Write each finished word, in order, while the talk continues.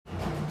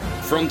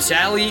From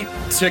Tally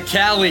to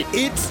Cali,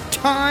 It's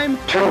time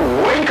to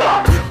wake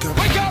up.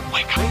 Wake up!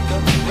 Wake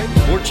up!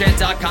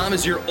 WarChant.com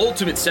is your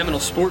ultimate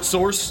Seminole sports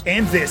source.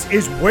 And this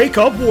is Wake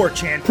Up War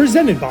Chant,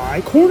 presented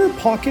by Corner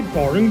Pocket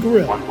Bar and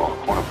Grill. One ball,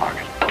 corner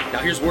pocket. Now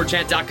here's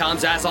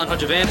WarChant.com's Aslan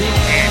Hajavandi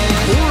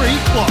And Corey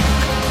Clark.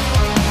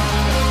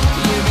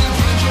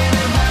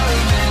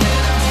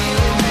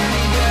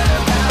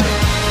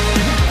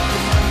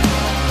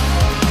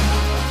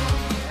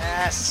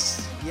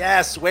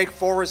 Yes, Wake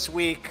Forest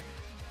Week,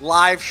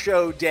 live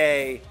show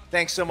day.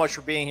 Thanks so much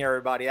for being here,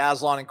 everybody.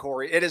 Aslan and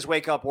Corey. It is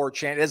Wake Up War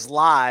Chant. It is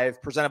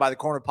live, presented by the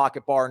Corner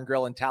Pocket Bar and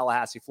Grill in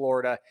Tallahassee,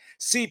 Florida.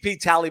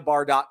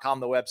 CPTallybar.com,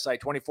 the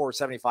website,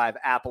 2475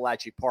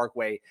 Appalachia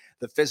Parkway,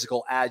 the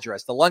physical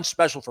address. The lunch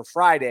special for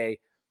Friday,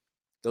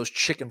 those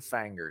chicken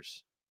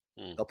fingers.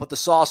 They'll put the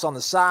sauce on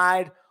the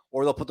side,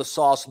 or they'll put the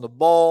sauce in the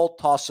bowl,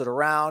 toss it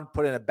around,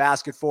 put it in a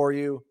basket for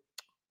you.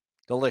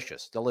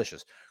 Delicious,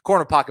 delicious.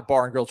 Corner Pocket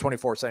Bar and Grill,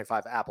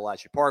 2475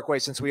 Appalachia Parkway.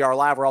 Since we are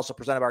live, we're also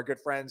presented by our good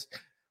friends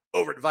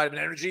over at Vitamin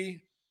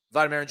Energy,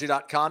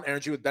 vitaminenergy.com.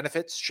 Energy with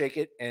benefits. Shake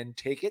it and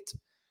take it.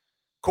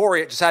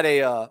 Corey just had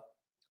a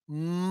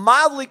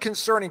mildly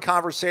concerning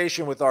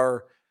conversation with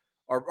our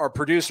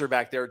producer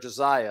back there,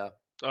 Josiah.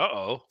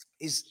 Uh-oh.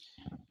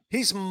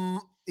 He's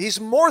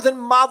more than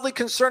mildly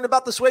concerned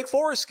about this Wake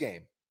Forest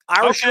game.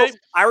 Irish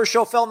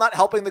Schofel not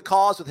helping the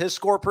cause with his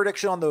score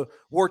prediction on the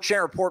War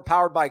Chant Report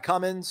powered by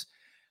Cummins.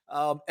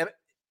 And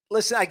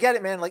listen, I get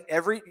it, man. Like,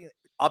 every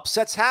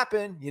upsets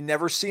happen. You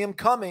never see them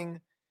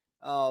coming.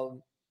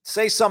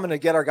 Say something to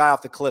get our guy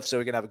off the cliff so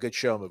we can have a good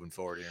show moving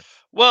forward here.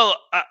 Well,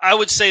 I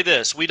would say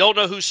this. We don't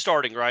know who's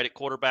starting, right, at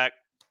quarterback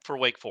for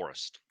Wake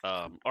Forest.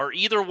 Are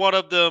either one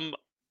of them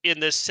in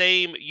the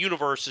same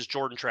universe as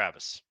Jordan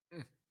Travis?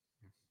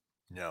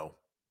 No.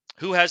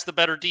 Who has the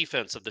better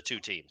defense of the two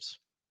teams?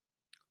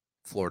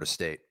 Florida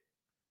State.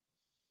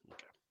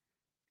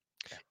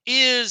 Okay.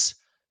 Is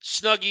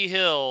Snuggy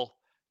Hill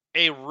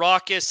a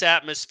raucous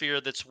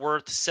atmosphere that's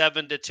worth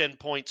 7 to 10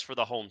 points for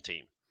the home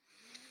team?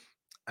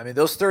 I mean,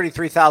 those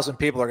 33,000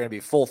 people are going to be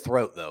full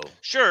throat, though.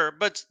 Sure,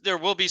 but there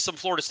will be some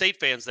Florida State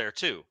fans there,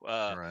 too.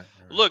 Right.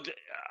 Look,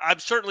 I'm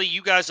certainly,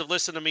 you guys have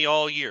listened to me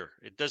all year.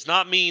 It does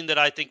not mean that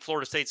I think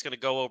Florida State's going to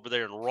go over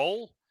there and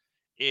roll.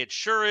 It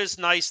sure is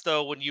nice,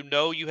 though, when you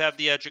know you have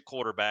the edge at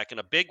quarterback in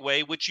a big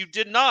way, which you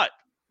did not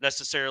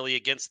necessarily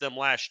against them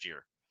last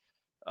year.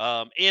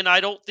 And I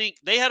don't think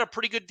they had a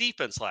pretty good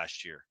defense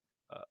last year.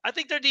 I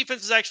think their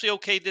defense is actually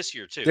okay this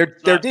year, too.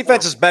 Their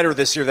defense is better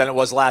this year than it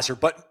was last year,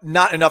 but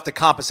not enough to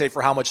compensate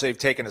for how much they've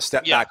taken a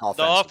step back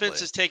offensively. The offense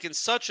has taken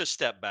such a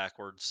step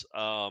backwards.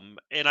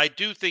 And I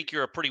do think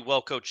you're a pretty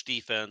well-coached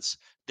defense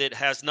that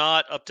has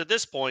not, up to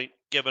this point,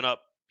 given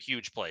up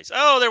huge plays.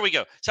 Oh, there we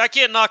go. So I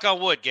can't knock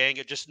on wood, gang.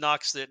 It just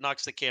knocks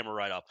the camera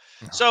right off.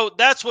 No. So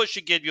that's what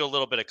should give you a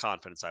little bit of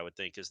confidence, I would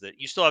think, is that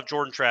you still have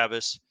Jordan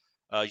Travis.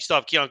 You still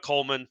have Keon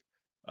Coleman,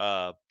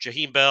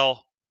 Jaheim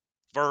Bell,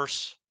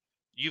 Verse.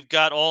 You've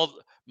got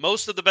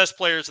most of the best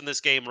players in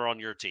this game are on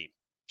your team.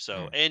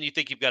 So, and you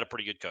think you've got a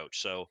pretty good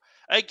coach. So,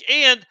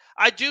 and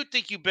I do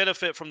think you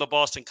benefit from the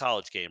Boston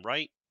College game,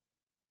 right?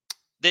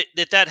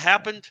 That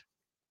happened.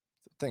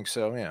 I think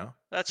so. Yeah.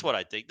 That's what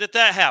I think, that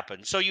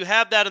happened. So you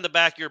have that in the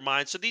back of your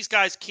mind. So these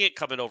guys can't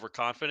come in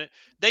overconfident.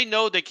 They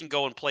know they can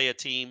go and play a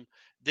team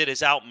that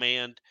is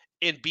outmanned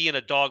and be in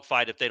a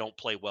dogfight if they don't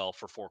play well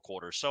for 4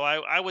 quarters. So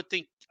I would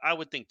think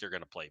they're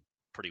going to play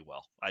pretty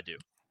well. I do.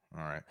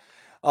 All right.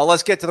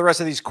 Let's get to the rest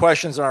of these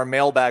questions in our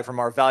mailbag from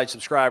our valued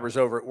subscribers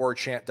over at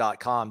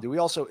warchant.com.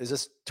 Is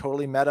this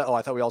totally meta? Oh,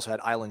 I thought we also had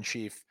Island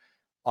Chief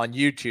on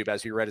YouTube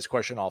as we read his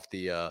question off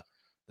the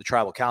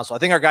tribal council. I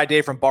think our guy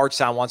Dave from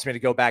Bardstown wants me to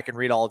go back and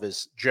read all of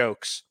his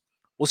jokes.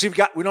 We'll see if we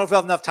don't know if we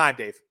have enough time,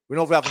 Dave. We don't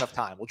know if we have enough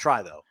time. We'll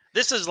try, though.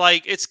 This is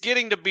like, it's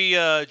getting to be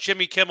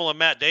Jimmy Kimmel and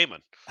Matt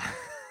Damon.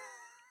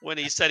 When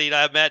he said he'd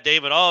have Matt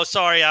Damon. Oh,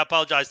 sorry, I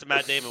apologize to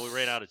Matt Damon. We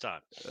ran out of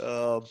time.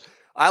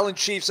 Island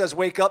Chief says,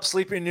 wake up,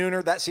 sleepy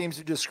nooner. That seems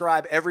to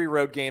describe every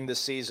road game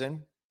this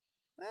season.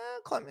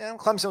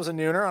 Clemson was a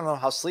nooner. I don't know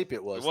how sleepy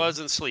it was. It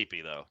wasn't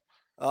sleepy, though.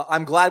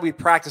 I'm glad we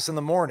practice in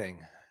the morning.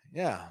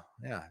 Yeah.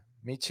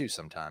 Me too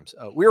sometimes.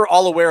 We were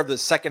all aware of the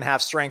second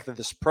half strength of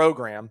this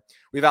program.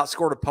 We've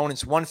outscored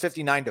opponents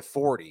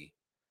 159-40.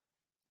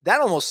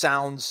 That almost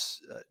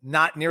sounds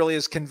not nearly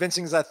as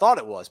convincing as I thought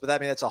it was. But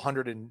that's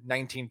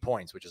 119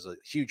 points, which is a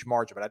huge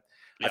margin. But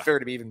I figured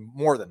it'd be even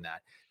more than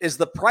that. Is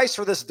the price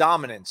for this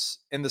dominance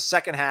in the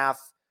second half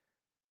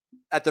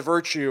at the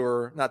virtue,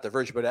 or not the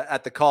virtue, but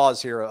at the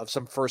cause here of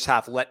some first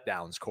half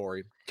letdowns,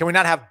 Corey? Can we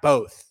not have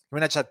both? Can we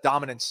not just have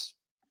dominance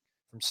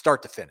from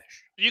start to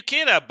finish? You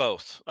can't have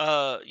both.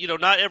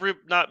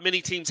 Not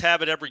many teams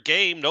have it every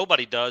game.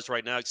 Nobody does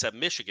right now except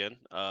Michigan.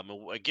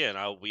 Again,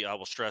 I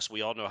will stress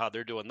we all know how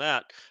they're doing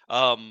that.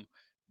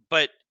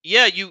 But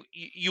yeah,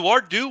 you are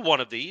due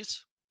one of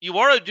these. You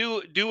are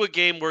due a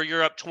game where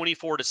you're up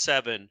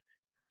 24-7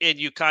 and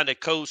you kind of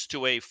coast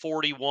to a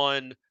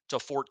 41-14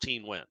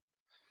 win.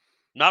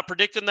 Not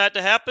predicting that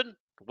to happen.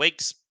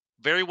 Wake's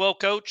very well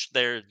coached.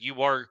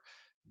 You are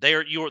They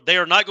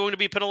are not going to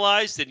be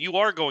penalized, and you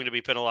are going to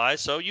be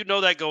penalized. So you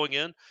know that going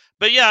in.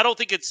 But yeah, I don't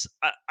think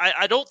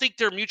I don't think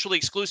they're mutually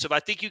exclusive. I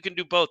think you can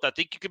do both. I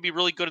think you can be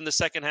really good in the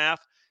second half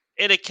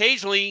and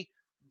occasionally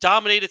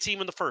dominate a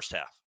team in the first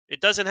half.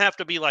 It doesn't have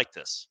to be like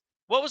this.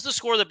 What was the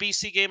score of the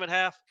BC game at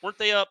half? Weren't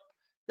they up?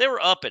 They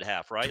were up at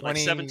half, right?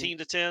 20, like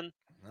 17-10.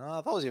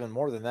 I thought it was even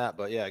more than that,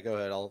 but yeah, go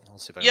ahead. I'll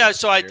see if I can Yeah, look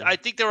so it I here. I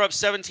think they were up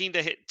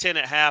 17-10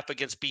 at half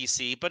against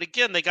BC, but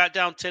again, they got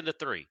down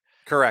 10-3.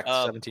 Correct,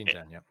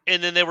 17-10, yeah.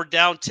 And then they were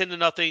down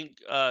 10-0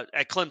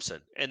 at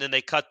Clemson, and then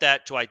they cut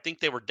that to I think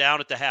they were down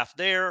at the half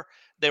there.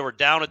 They were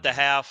down at the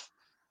half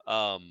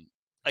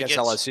Against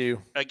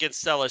LSU.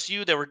 Against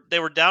LSU. They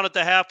were down at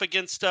the half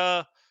against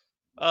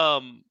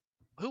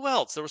who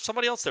else? There was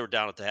somebody else they were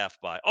down at the half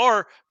by.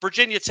 Or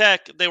Virginia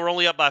Tech, they were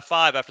only up by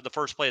 5 after the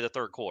first play of the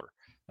third quarter.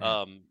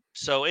 Yeah.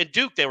 So in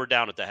Duke, they were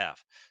down at the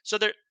half. So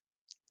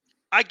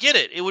I get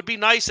it. It would be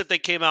nice if they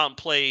came out and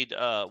played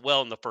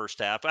well in the first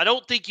half. I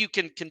don't think you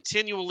can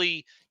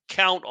continually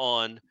count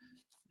on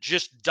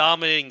just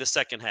dominating the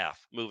second half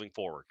moving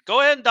forward.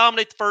 Go ahead and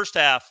dominate the first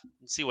half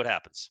and see what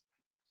happens.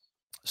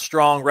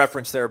 Strong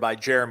reference there by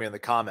Jeremy in the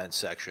comments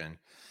section.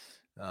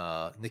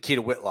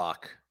 Nikita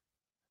Whitlock.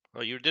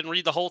 Well, you didn't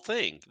read the whole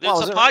thing. It's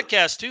Well, a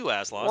podcast too,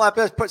 Aslan.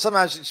 Well,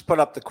 sometimes you just put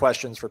up the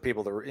questions for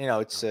people to,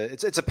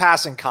 it's a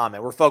passing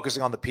comment. We're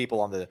focusing on the people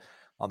on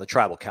the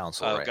tribal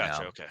council right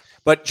gotcha, now. Okay.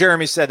 But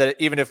Jeremy said that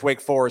even if Wake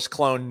Forest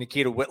cloned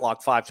Nikita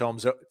Whitlock five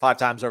times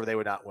over, they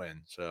would not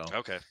win. So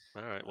okay,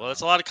 all right. Well,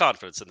 that's a lot of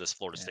confidence in this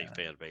Florida State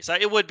fan base.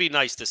 It would be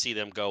nice to see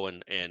them go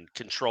and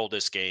control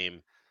this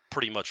game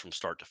pretty much from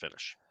start to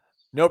finish.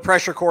 No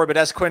pressure, Corey, but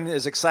S. Quinn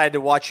is excited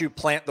to watch you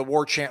plant the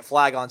war chant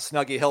flag on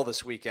Snuggy Hill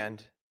this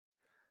weekend.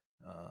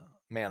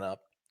 Man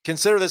up.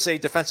 Consider this a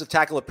defensive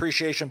tackle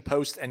appreciation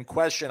post and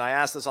question. I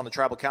asked this on the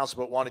tribal council,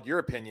 but wanted your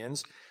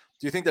opinions.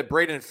 Do you think that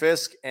Braden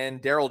Fisk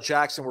and Daryl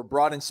Jackson were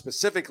brought in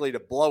specifically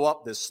to blow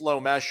up this slow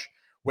mesh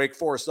Wake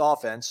Forest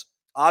offense?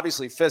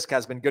 Obviously, Fisk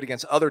has been good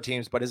against other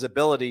teams, but his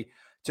ability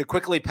to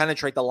quickly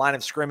penetrate the line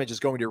of scrimmage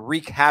is going to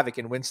wreak havoc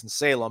in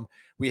Winston-Salem.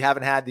 We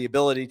haven't had the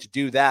ability to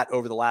do that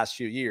over the last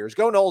few years.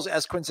 Go Knowles,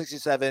 S. Quinn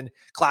 67,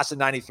 class of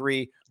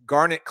 93,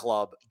 Garnet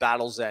Club,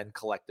 Battles End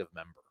collective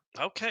member.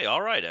 Okay,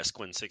 all right,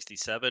 Esquin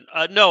 67.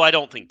 No, I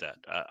don't think that.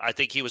 I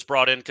think he was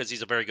brought in because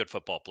he's a very good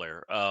football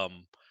player,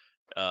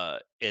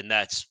 and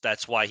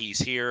that's why he's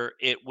here.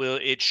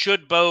 It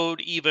should be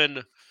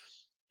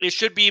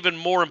even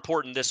more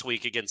important this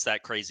week against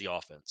that crazy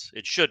offense.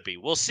 It should be.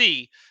 We'll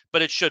see,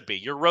 but it should be.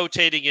 You're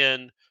rotating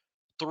in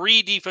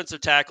 3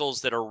 defensive tackles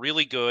that are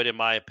really good, in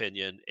my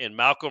opinion, and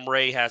Malcolm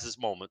Ray has his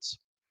moments.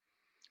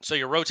 So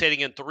you're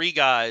rotating in 3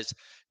 guys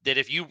that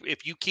if you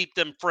keep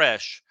them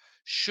fresh,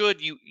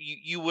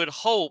 you would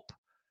hope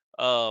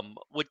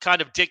would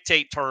kind of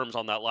dictate terms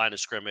on that line of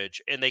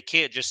scrimmage, and they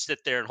can't just sit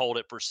there and hold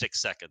it for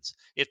 6 seconds.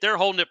 If they're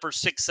holding it for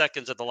 6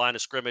 seconds at the line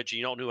of scrimmage and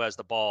you don't know who has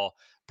the ball,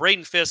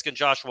 Braden Fisk and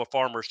Joshua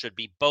Farmer should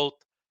be both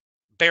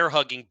bear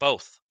hugging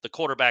both the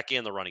quarterback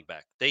and the running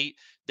back.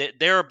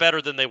 They're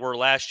better than they were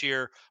last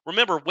year.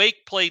 Remember,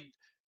 Wake played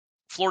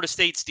Florida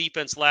State's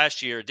defense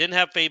last year. It didn't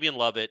have Fabian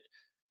Lovett.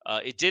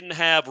 It didn't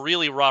have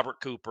really Robert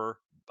Cooper.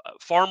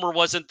 Farmer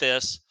wasn't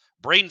this.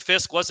 Braden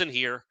Fisk wasn't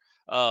here.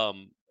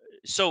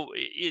 So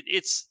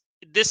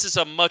this is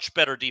a much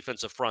better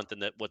defensive front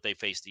than what they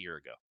faced a year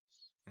ago.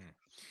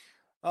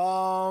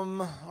 All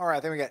right. I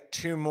think we got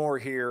 2 more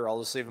here.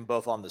 I'll just leave them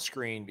both on the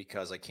screen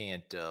because I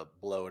can't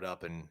blow it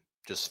up and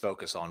just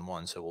focus on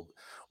one. So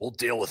we'll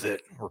deal with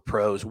it. We're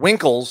pros.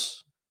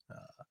 Winkles.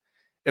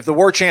 If the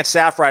War Chant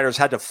staff writers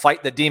had to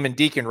fight the Demon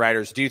Deacon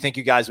writers, do you think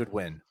you guys would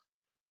win?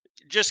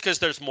 Just because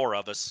there's more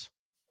of us.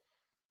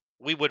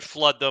 We would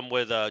flood them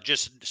with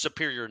just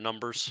superior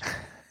numbers.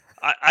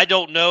 I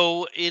don't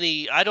know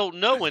any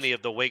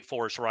of the Wake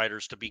Forest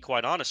writers, to be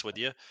quite honest with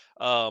you.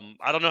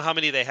 I don't know how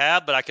many they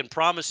have, but I can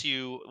promise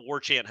you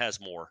War Chant has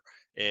more.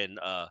 And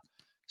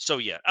so,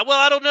 yeah. Well,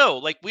 I don't know.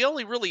 Like, we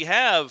only really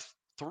have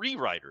 3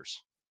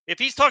 writers. If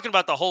he's talking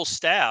about the whole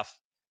staff,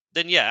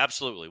 then yeah,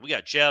 absolutely. We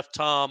got Jeff,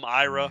 Tom,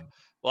 Ira.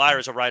 Well,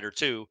 Ira's a writer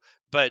too,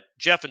 but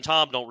Jeff and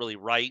Tom don't really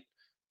write.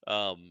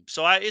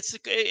 So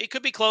it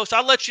could be close.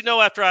 I'll let you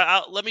know after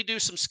let me do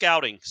some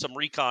scouting, some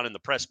recon in the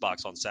press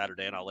box on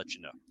Saturday, and I'll let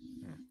you know.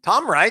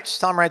 Tom writes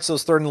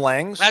those 3rd and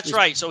Langs. That's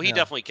right. So he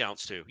definitely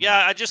counts too.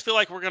 Yeah, I just feel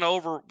like we're gonna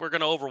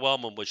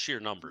overwhelm them with sheer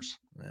numbers.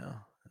 Yeah,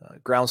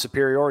 ground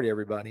superiority,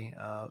 everybody.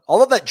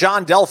 Although that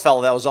John Dell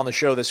fellow that was on the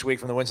show this week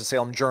from the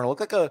Winston-Salem Journal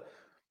looked like a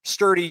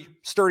sturdy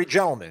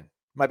gentleman.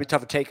 Might be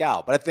tough to take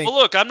out, but I think. Well,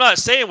 look, I'm not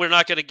saying we're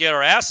not going to get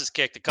our asses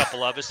kicked. A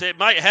couple of us, it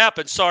might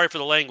happen. Sorry for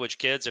the language,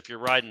 kids, if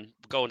you're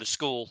going to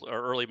school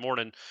or early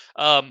morning.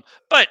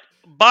 But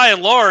by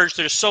and large,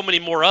 there's so many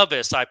more of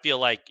us. I feel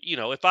like,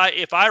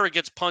 if Ira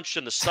gets punched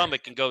in the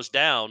stomach and goes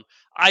down,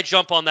 I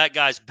jump on that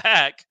guy's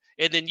back,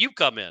 and then you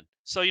come in.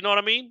 So you know what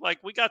I mean? Like,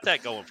 we got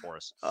that going for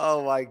us.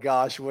 Oh my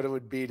gosh, what it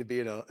would be to be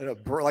in a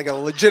like a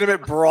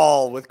legitimate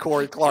brawl with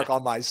Corey Clark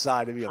on my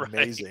side. It'd be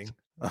amazing.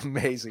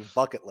 Amazing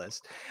bucket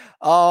list.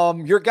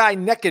 Your guy,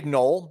 Naked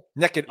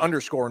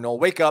underscore Noel.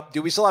 Wake up.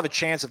 Do we still have a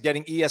chance of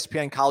getting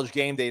ESPN College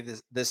Game Day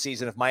this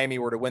season if Miami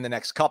were to win the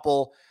next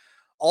couple?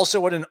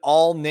 Also, what an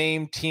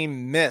all-name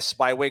team miss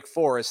by Wake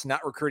Forest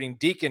not recruiting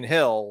Deacon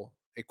Hill,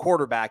 a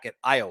quarterback at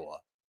Iowa.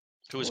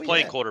 Who was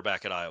playing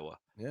quarterback at Iowa.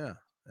 Yeah.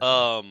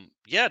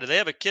 Do they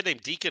have a kid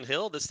named Deacon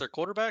Hill that's their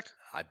quarterback?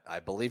 I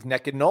believe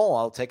Naked Noel.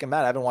 I'll take him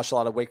out. I haven't watched a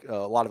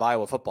lot of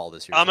Iowa football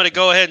this year. I'm going to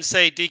go ahead and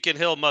say Deacon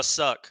Hill must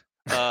suck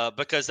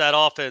because that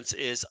offense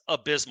is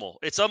abysmal.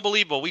 It's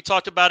unbelievable. We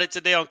talked about it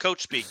today on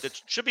Coach Speak. That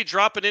should be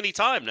dropping any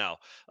time now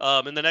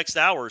in the next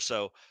hour or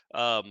so.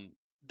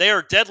 They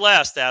are dead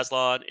last,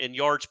 Aslan, in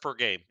yards per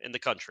game in the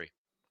country.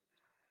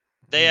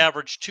 They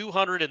average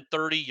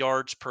 230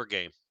 yards per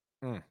game.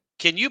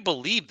 Can you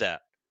believe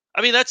that?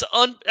 I mean, that's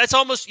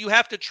almost, you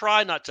have to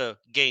try not to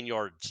gain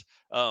yards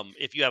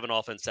if you have an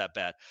offense that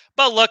bad.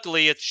 But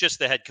luckily, it's just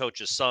the head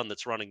coach's son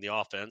that's running the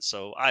offense.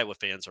 So Iowa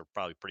fans are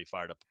probably pretty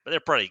fired up.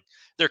 But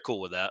they're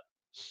cool with that.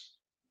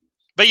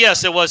 But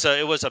yes, it was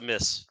a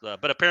miss.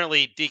 But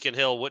apparently, Deacon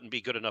Hill wouldn't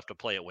be good enough to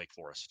play at Wake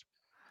Forest.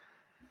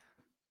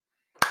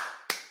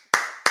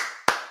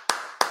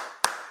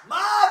 Ma,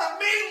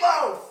 the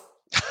meatloaf!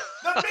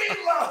 The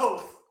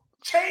meatloaf!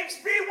 James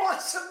B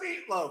wants some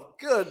meatloaf.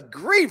 Good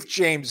grief,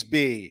 James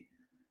B.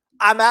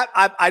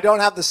 I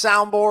don't have the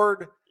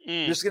soundboard.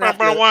 Just gonna have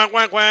to... Wank,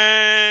 wank,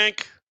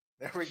 wank.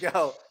 There we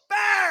go.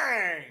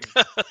 Bang!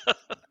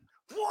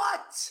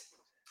 What?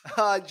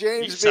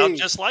 James You B. sound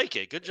just like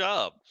it. Good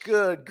job.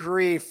 Good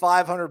grief.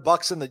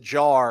 $500 in the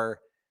jar.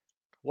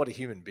 What a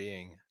human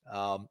being.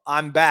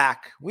 I'm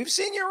back. We've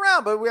seen you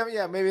around, but we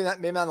haven't, maybe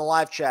not on the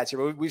live chats here,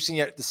 but we've seen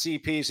you at the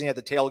CP, seen you at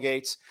the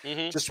tailgates.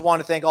 Just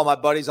want to thank all my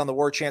buddies on the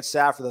Word Chant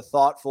staff for the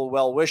thoughtful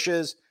well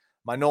wishes,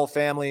 my Noel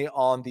family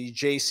on the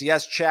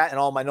JCS chat, and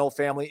all my Noel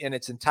family in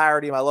its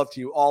entirety. My love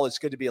to you all. It's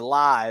good to be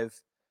alive.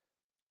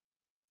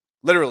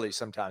 Literally,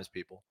 sometimes,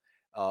 people.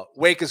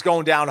 Wake is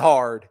going down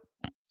hard.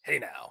 Hey,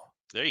 now.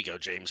 There you go,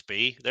 James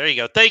B. There you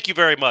go. Thank you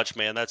very much,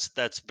 man.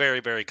 That's very,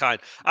 very kind.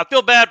 I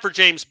feel bad for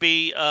James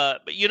B.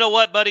 But you know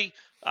what, buddy?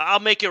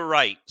 I'll make it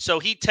right. So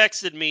he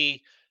texted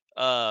me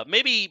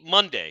maybe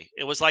Monday.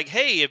 It was like,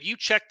 hey, have you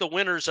checked the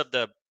winners of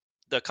the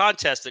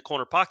contest at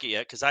Corner Pocket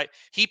yet? Because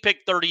he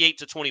picked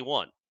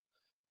 38-21,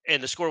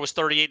 and the score was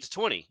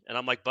 38-20. And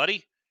I'm like,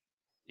 buddy,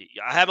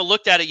 I haven't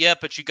looked at it yet,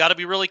 but you got to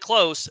be really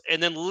close.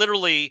 And then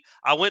literally,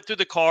 I went through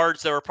the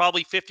cards. There were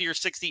probably 50 or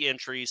 60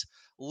 entries.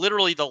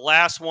 Literally, the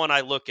last one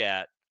I look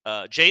at,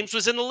 James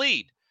was in the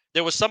lead.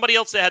 There was somebody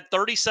else that had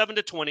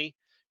 37-20.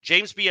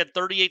 James B had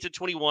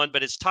 38-21,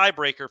 but his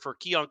tiebreaker for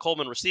Keon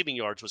Coleman receiving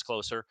yards was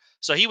closer.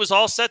 So he was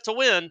all set to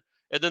win.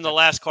 And then the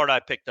last card I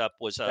picked up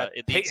was the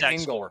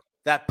exact score.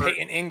 That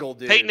Peyton Engel,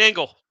 dude. Peyton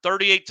Engel,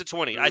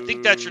 38-20. I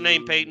think that's your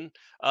name, Peyton.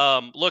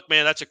 Look,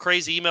 man, that's a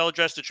crazy email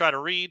address to try to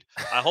read.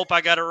 I hope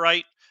I got it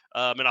right.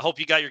 And I hope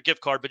you got your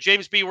gift card. But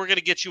James B, we're going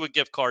to get you a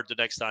gift card the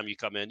next time you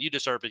come in. You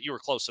deserve it. You were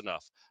close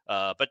enough.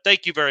 But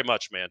thank you very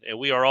much, man. And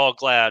we are all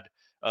glad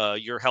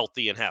you're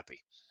healthy and happy.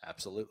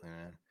 Absolutely,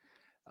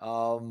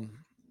 man.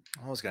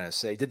 I was going to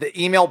say, did the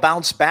email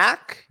bounce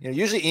back?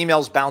 Usually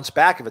emails bounce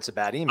back if it's a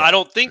bad email. I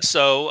don't think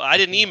so. I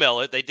didn't email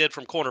it. They did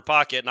from Corner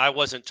Pocket, and I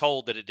wasn't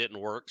told that it didn't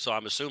work. So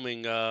I'm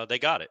assuming they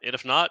got it. And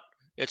if not,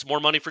 it's more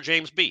money for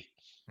James B.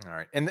 All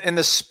right. In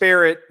the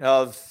spirit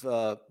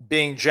of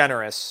being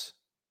generous,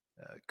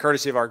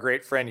 courtesy of our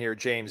great friend here,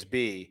 James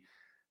B.,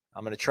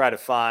 I'm going to try to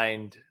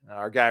find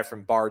our guy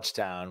from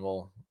Bardstown.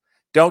 Well,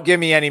 don't give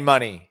me any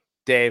money,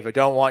 Dave. I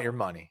don't want your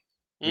money.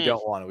 We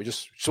don't want it. We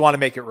just want to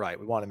make it right.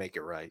 We want to make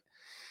it right.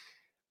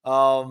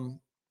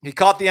 He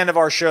caught the end of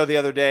our show the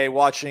other day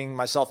watching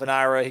myself and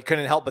Ira. He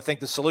couldn't help but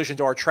think the solution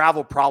to our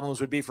travel problems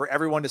would be for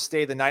everyone to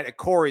stay the night at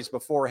Corey's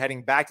before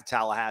heading back to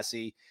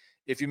Tallahassee.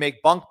 If you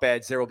make bunk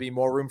beds, there will be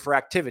more room for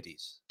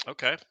activities.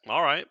 Okay.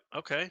 All right.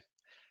 Okay.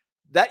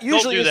 That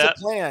usually is the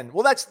plan.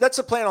 Well, that's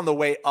the plan on the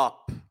way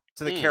up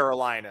to the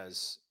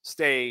Carolinas.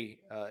 Stay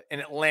in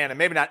Atlanta,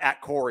 maybe not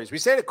at Corey's. We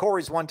stayed at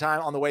Corey's one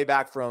time on the way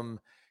back from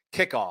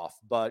kickoff,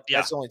 but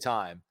that's the only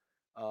time.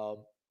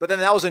 But then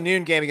that was a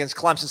noon game against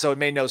Clemson, so it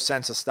made no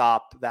sense to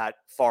stop that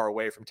far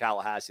away from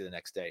Tallahassee the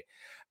next day.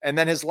 And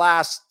then his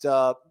last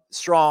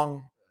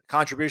strong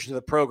contribution to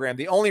the program,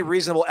 the only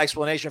reasonable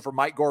explanation for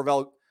Mike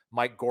Norvell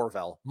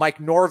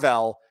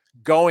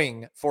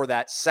going for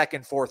that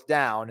second fourth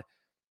down,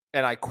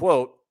 and I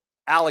quote,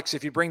 Alex,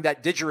 if you bring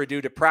that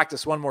didgeridoo to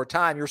practice one more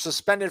time, you're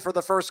suspended for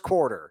the first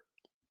quarter.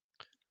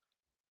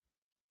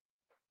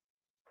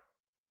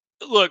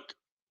 Look,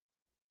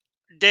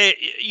 Dave,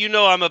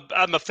 I'm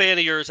a fan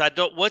of yours.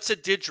 What's a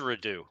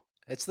didgeridoo?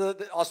 It's the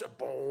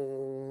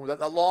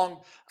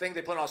long thing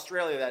they put in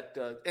Australia,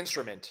 that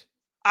instrument.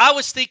 I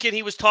was thinking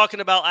he was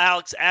talking about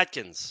Alex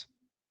Atkins.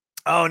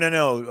 Oh,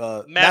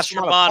 no. Master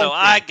Romano.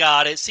 I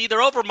got it. See,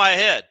 they're over my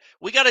head.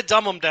 We got to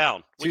dumb them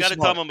down. We got to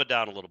dumb them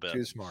down a little bit.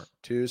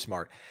 Too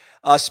smart.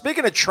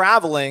 Speaking of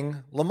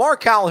traveling, Lamar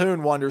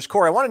Calhoun wonders,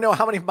 Corey, I want to know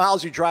how many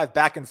miles you drive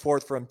back and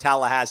forth from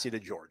Tallahassee to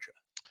Georgia.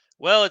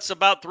 Well, it's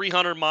about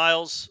 300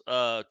 miles,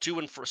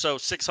 so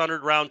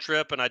 600 round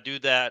trip, and I do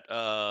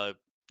that,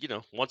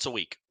 once a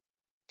week.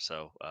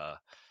 So,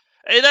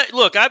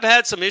 look, I've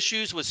had some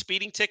issues with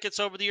speeding tickets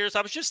over the years.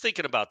 I was just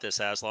thinking about this,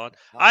 Aslan.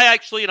 I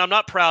actually, and I'm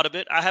not proud of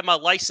it, I had my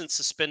license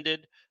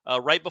suspended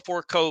right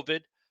before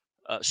COVID,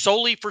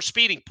 solely for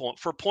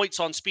for points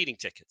on speeding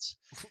tickets.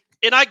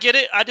 And I get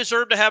it. I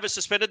deserve to have it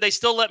suspended. They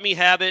still let me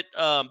have it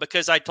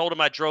because I told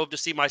them I drove to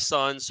see my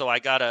son. So I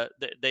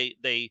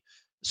they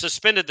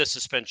suspended the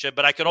suspension,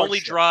 but I could only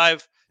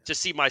drive to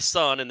see my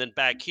son and then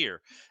back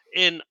here.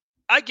 And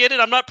I get it.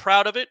 I'm not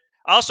proud of it.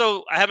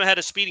 Also, I've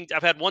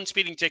had one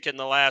speeding ticket in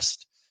the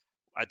last,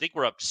 I think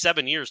we're up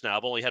 7 years now.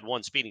 I've only had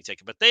one speeding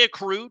ticket, but they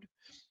accrued.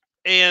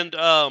 And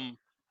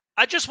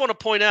I just want to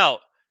point out,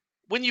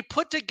 when you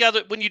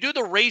do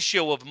the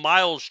ratio of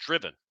miles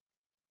driven,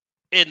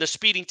 in the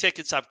speeding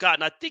tickets I've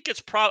gotten, I think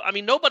it's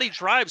nobody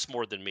drives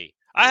more than me.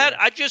 Yeah.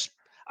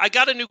 I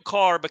got a new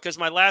car because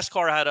my last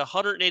car had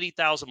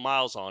 180,000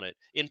 miles on it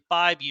in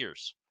 5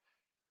 years.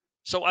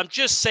 So I'm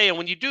just saying,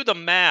 when you do the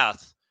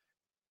math,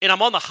 and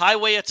I'm on the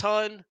highway a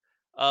ton,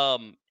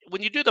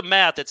 when you do the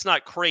math, it's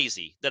not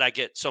crazy that I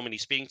get so many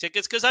speeding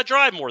tickets because I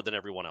drive more than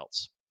everyone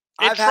else.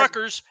 And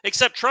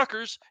except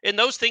truckers, and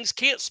those things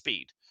can't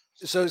speed.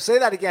 So say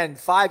that again.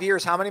 5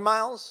 years, how many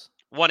miles?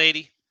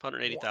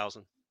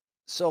 180,000.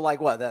 So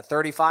like what, that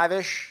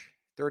 35-ish,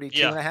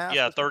 32 and a half?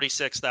 Yeah,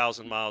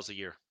 36,000 miles a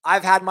year.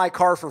 I've had my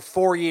car for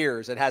 4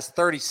 years. It has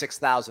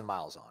 36,000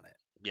 miles on it.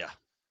 Yeah.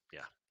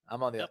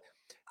 I'm on the other.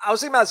 I was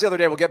thinking about this the other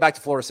day. We'll get back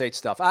to Florida State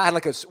stuff. I had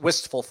like a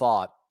wistful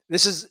thought.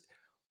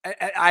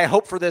 I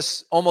hope for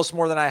this almost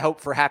more than I hope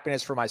for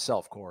happiness for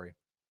myself, Corey.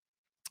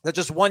 That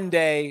just one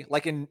day,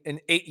 like in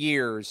 8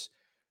 years,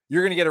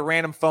 you're going to get a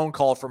random phone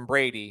call from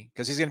Brady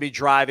because he's going to be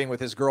driving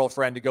with his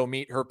girlfriend to go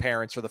meet her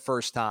parents for the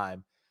first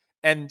time.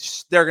 And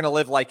they're going to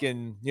live like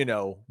in,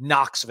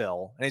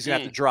 Knoxville, and he's going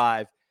to have to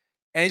drive,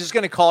 and he's just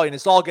going to call you, and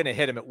it's all going to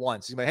hit him at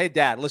once. He's like, "Hey,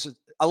 Dad, listen,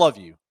 I love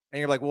you." And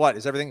you're like, "What?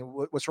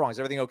 What's wrong? Is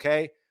everything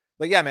okay?"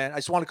 Like, "Yeah, man, I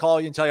just want to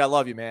call you and tell you I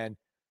love you, man.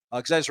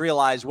 Because I just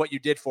realized what you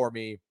did for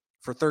me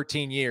for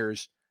 13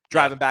 years,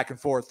 driving back and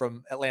forth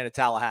from Atlanta to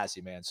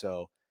Tallahassee, man.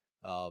 So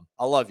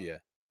I love you."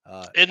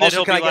 And then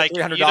he'll be like,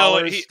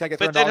 $300? Can I get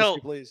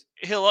 $300, please?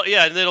 And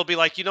then he'll be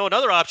like,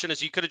 another option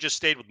is you could have just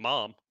stayed with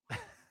Mom.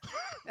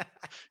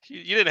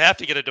 You didn't have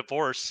to get a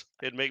divorce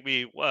and make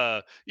me,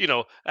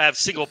 have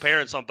single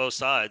parents on both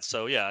sides.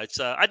 So yeah, it's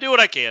I do what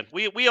I can.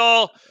 We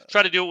all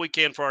try to do what we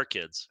can for our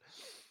kids.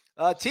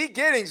 T.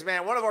 Giddings,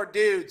 man, one of our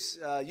dudes.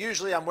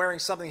 Usually, I'm wearing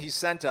something he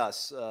sent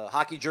us: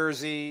 hockey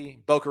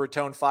jersey, Boca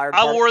Raton Fire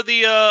Department.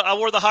 I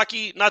wore the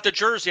hockey, not the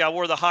jersey. I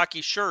wore the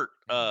hockey shirt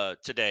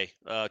today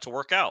to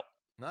work out.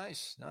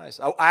 Nice.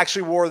 I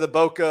actually wore the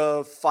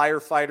Boca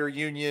Firefighter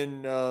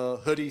Union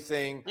hoodie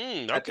thing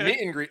at the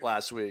meet and greet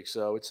last week,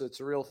 so it's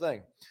a real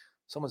thing.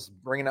 Someone's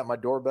ringing at my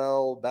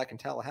doorbell back in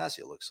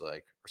Tallahassee, it looks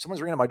like. Or someone's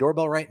ringing at my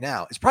doorbell right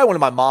now. It's probably one of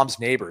my mom's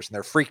neighbors, and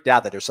they're freaked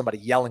out that there's somebody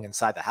yelling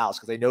inside the house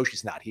because they know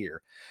she's not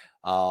here.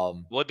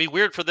 Well, it'd be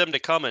weird for them to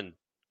come and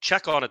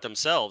check on it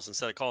themselves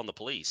instead of calling the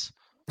police.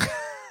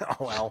 Oh,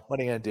 well, what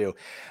are you going to do?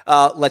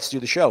 Let's do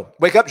the show.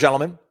 Wake up,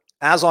 gentlemen.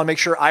 Aslan, make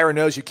sure Ira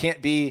knows you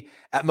can't be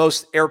at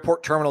most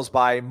airport terminals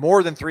by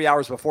more than 3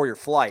 hours before your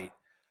flight.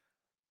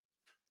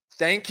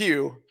 Thank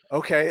you.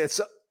 Okay, it's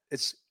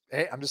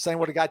hey, I'm just saying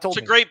what a guy told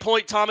me. It's a great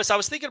point, Thomas. I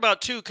was thinking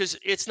about too, because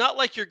it's not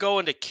like you're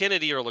going to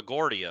Kennedy or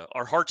LaGuardia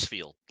or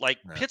Hartsfield. Like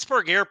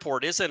Pittsburgh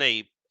Airport isn't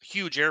a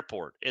huge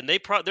airport, and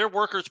their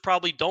workers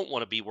probably don't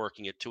want to be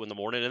working at 2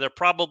 a.m, and they're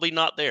probably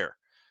not there.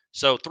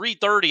 So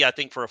 3:30, I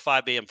think, for a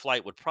 5 a.m.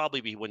 flight would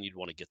probably be when you'd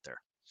want to get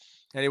there.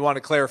 And you want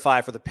to clarify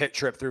for the pit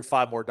trip, threw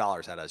 $5 more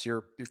at us.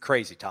 You're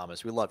crazy,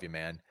 Thomas. We love you,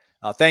 man.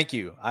 Thank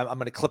you. I'm going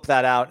to clip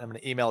that out. I'm going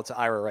to email it to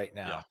Ira right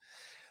now. Yeah.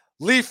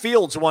 Lee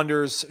Fields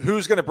wonders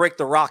who's going to break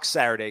the rock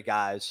Saturday,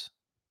 guys.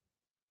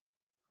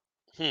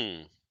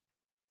 If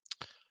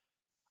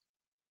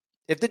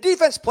the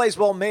defense plays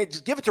well,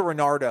 just give it to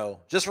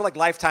Renardo, just for like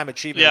lifetime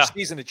achievement,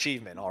 season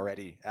achievement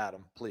already.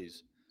 Adam,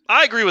 please.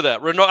 I agree with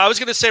that. I was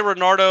going to say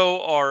Renardo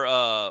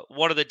or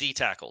one of the D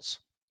tackles.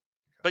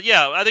 But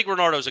yeah, I think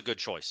Renardo's a good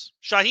choice.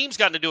 Shaheem's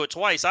gotten to do it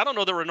twice. I don't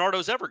know that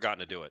Renardo's ever gotten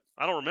to do it.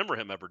 I don't remember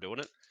him ever doing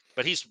it,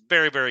 but he's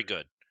very, very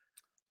good.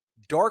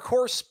 Dark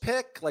horse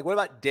pick? Like, what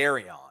about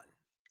Darion?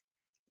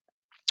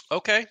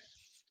 Okay.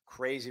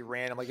 Crazy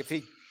random. Like, if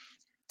he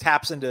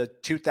taps into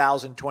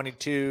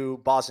 2022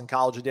 Boston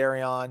College of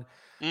Darion,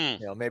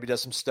 maybe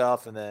does some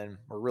stuff, and then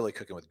we're really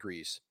cooking with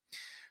grease.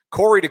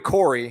 Corey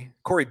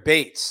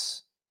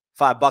Bates,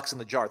 $5 in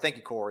the jar. Thank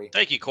you, Corey.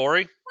 Thank you,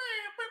 Corey.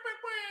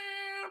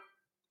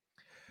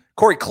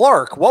 Corey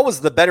Clark, what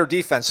was the better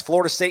defense?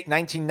 Florida State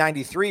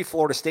 1993,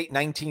 Florida State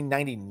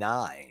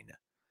 1999.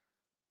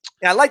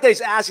 Yeah, I like that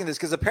he's asking this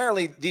because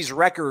apparently these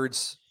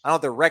records, I don't know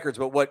if they're records,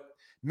 but what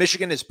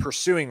Michigan is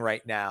pursuing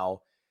right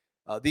now,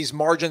 these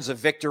margins of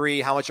victory,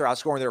 how much they're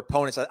outscoring their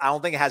opponents, I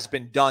don't think it has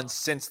been done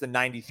since the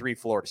 93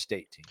 Florida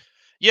State team.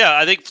 Yeah,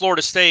 I think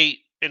Florida State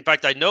In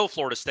fact, I know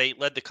Florida State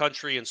led the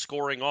country in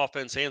scoring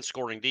offense and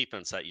scoring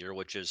defense that year,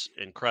 which is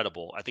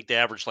incredible. I think they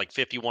averaged like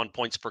 51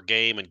 points per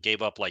game and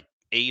gave up like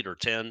 8 or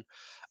 10.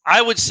 I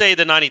would say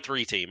the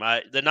 93 team.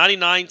 The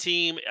 99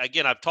 team,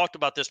 again, I've talked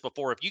about this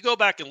before. If you go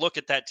back and look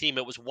at that team,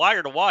 it was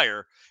wire to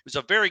wire. It was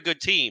a very good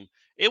team.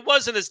 It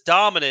wasn't as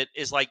dominant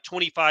as like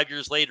 25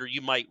 years later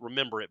you might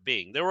remember it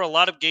being. There were a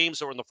lot of games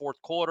that were in the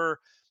fourth quarter.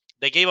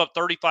 They gave up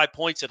 35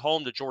 points at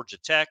home to Georgia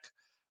Tech.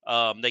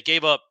 They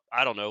gave up,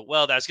 I don't know.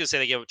 Well, I was going to say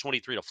they gave up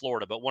 23 to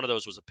Florida, but one of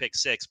those was a pick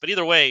six. But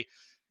either way,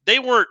 they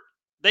weren't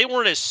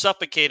as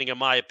suffocating, in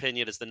my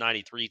opinion, as the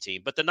 93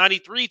 team. But the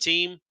 93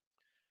 team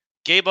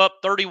gave up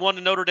 31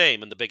 to Notre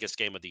Dame in the biggest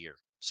game of the year.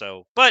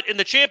 So, but in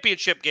the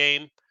championship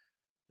game,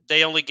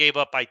 they only gave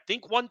up, I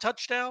think, one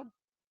touchdown.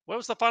 What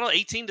was the final?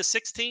 18 to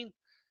 16.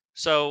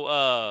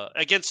 So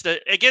against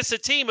the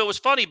team, it was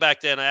funny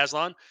back then,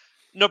 Aslan.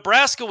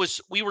 Nebraska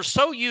we were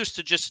so used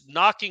to just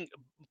knocking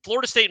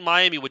Florida State and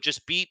Miami would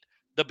just beat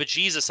the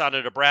bejesus out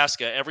of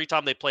Nebraska every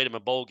time they played them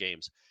in bowl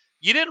games.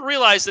 You didn't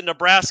realize that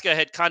Nebraska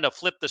had kind of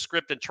flipped the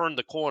script and turned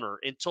the corner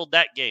until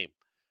that game,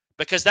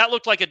 because that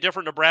looked like a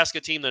different Nebraska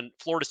team than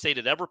Florida State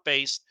had ever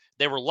faced.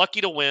 They were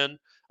lucky to win.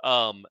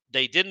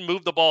 They didn't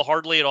move the ball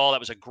hardly at all. That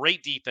was a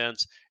great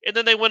defense. And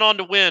then they went on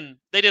to win.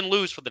 They didn't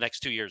lose for the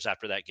next 2 years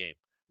after that game.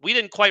 We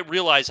didn't quite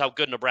realize how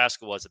good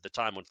Nebraska was at the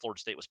time when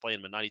Florida State was playing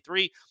them in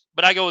 93,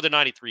 but I go with the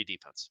 93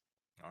 defense.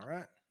 All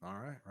right.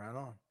 Right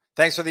on.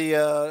 Thanks for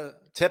the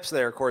tips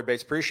there, Corey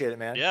Bates. Appreciate it,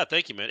 man. Yeah,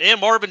 thank you, man.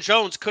 And Marvin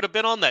Jones could have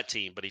been on that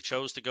team, but he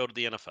chose to go to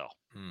the NFL.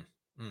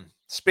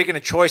 Speaking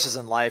of choices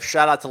in life,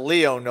 shout out to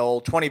Leo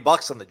Knoll,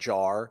 $20 on the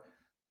jar.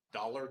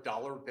 Dollar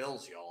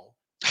bills, y'all.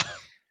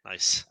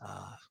 Nice.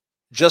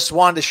 Just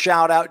wanted to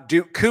shout out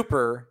Duke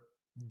Cooper,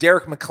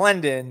 Derek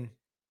McClendon,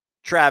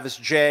 Travis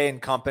J.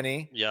 and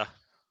company. Yeah.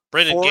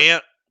 Brendan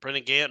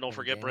Gant. Don't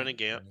forget Brendan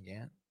Gant.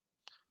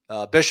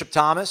 Bishop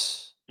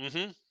Thomas.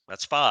 Mm-hmm.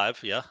 That's 5.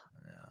 Yeah.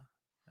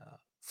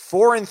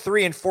 4 and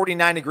 3 and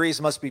 49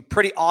 degrees must be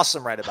pretty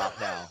awesome right about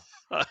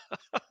now.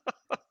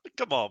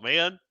 Come on,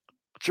 man.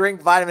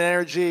 Drink vitamin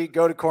energy.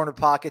 Go to Corner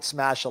Pocket.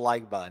 Smash the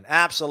like button.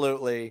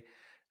 Absolutely.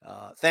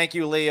 Thank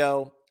you,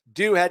 Leo.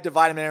 Do head to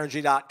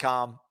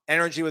vitaminenergy.com.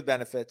 Energy with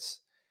benefits.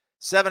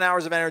 7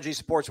 hours of energy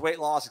supports weight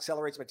loss,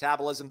 accelerates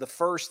metabolism. The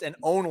first and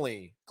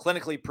only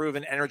clinically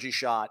proven energy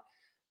shot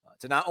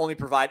to not only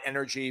provide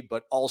energy,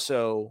 but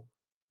also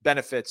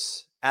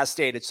benefits, as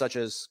stated, such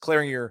as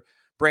clearing your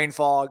brain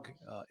fog,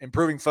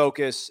 improving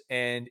focus,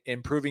 and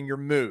improving your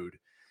mood.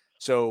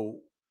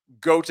 So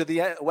go to the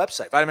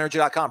website,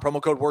 vitaminenergy.com,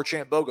 promo code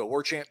WarChantBOGO,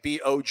 WarChant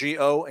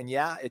BOGO. And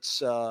yeah,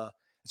 it's a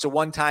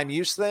one-time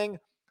use thing,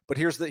 but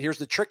here's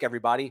the trick,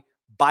 everybody.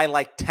 Buy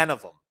like 10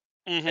 of them.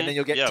 Mm-hmm. And then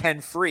you'll get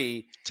 10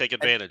 free. Take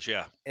advantage,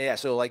 Yeah,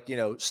 so like,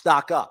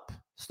 stock up.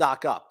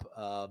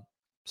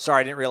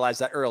 Sorry, I didn't realize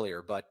that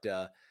earlier, but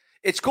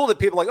it's cool that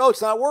people are like, oh,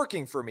 it's not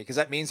working for me, because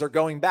that means they're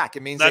going back.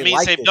 It means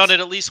they've done it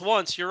at least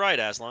once. You're right,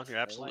 Aslan. You're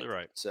absolutely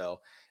right. So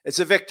it's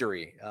a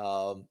victory.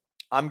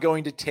 I'm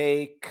going to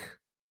take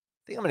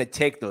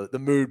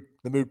the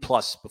mood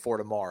plus before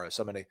tomorrow.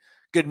 So I'm in a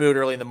good mood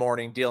early in the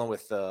morning dealing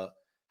with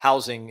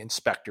housing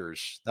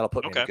inspectors. That'll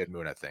put me in a good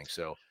mood, I think.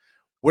 So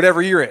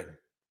whatever you're in,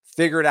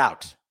 figure it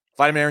out.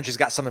 Vitamin Energy's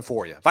got something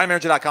for you.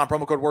 VitaminEnergy.com,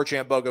 promo code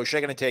WarChantBOGO.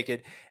 Shake it and take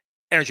it.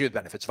 Energy with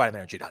benefits.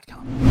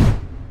 VitaminEnergy.com.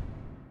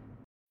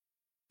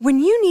 When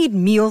you need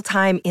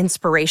mealtime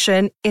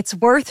inspiration, it's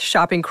worth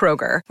shopping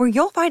Kroger, where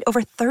you'll find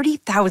over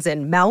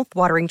 30,000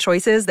 mouth-watering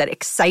choices that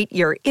excite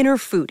your inner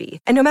foodie.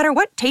 And no matter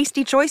what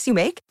tasty choice you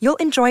make, you'll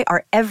enjoy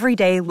our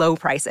everyday low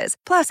prices,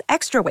 plus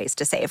extra ways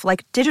to save,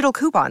 like digital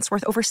coupons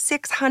worth over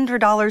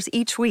 $600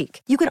 each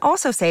week. You can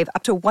also save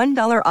up to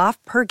 $1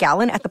 off per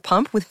gallon at the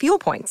pump with fuel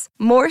points.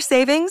 More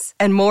savings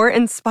and more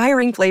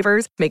inspiring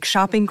flavors make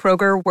shopping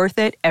Kroger worth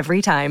it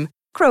every time.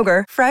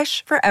 Kroger,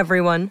 fresh for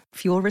everyone.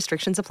 Fuel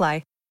restrictions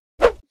apply.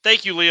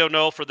 Thank you, Leo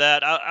Knoll, for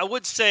that. I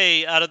would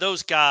say out of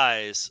those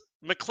guys,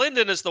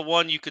 McClendon is the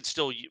one you could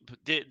still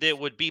that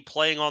would be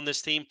playing on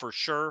this team for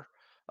sure,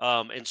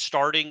 and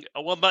starting.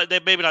 Well, but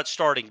maybe not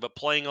starting, but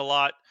playing a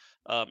lot.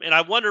 And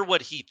I wonder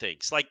what he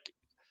thinks. Like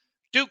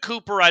Duke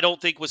Cooper, I don't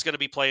think was going to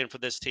be playing for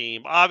this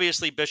team.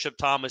 Obviously, Bishop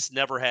Thomas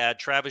never had.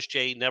 Travis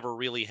J never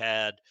really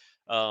had.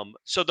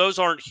 So those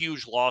aren't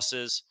huge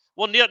losses.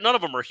 Well, none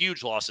of them are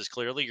huge losses.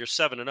 Clearly, you're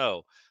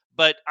 7-0.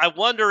 But I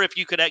wonder if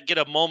you could get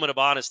a moment of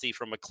honesty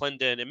from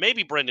McClendon and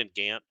maybe Brendan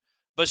Gant,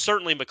 but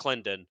certainly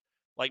McClendon.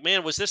 Like,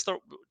 man, was this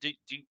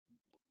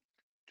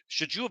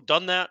should you have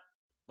done that?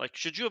 Like,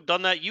 should you have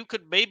done that? You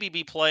could maybe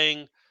be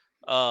playing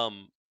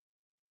for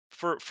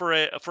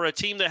a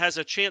team that has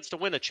a chance to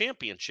win a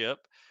championship,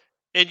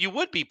 and you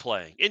would be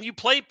playing. And you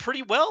played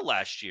pretty well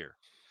last year.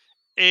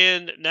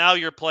 And now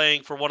you're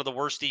playing for one of the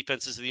worst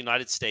defenses in the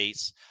United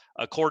States,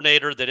 a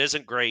coordinator that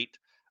isn't great.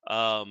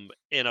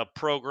 In a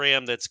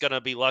program that's going to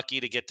be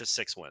lucky to get to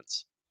 6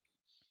 wins.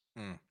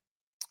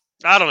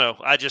 I don't know.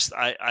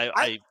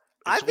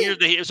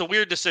 Weird. It was a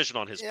weird decision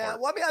on his part.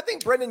 Well, I mean, I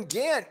think Brendan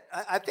Gant,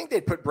 I think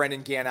they'd put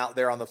Brendan Gant out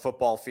there on the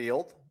football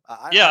field.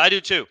 I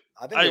do too.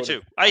 I do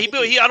too. I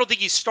don't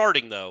think he's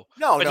starting though.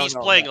 But he's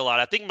playing a lot.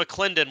 I think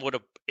McClendon would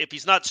have, if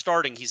he's not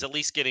starting, he's at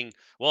least getting.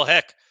 Well,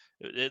 heck,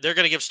 they're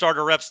going to give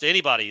starter reps to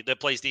anybody that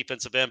plays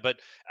defensive end. But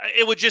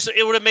it would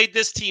have made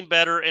this team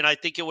better, and I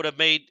think it would have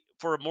made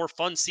for a more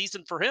fun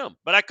season for him.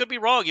 But I could be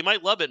wrong. He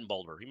might love it in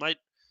Boulder. He might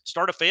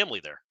start a family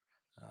there.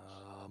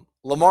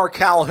 Lamar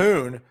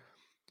Calhoun.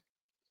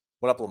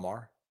 What up,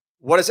 Lamar?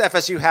 What does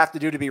FSU have to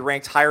do to be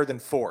ranked higher than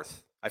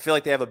 4th? I feel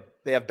like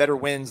they have better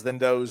wins than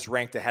those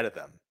ranked ahead of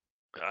them.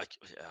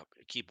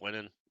 Keep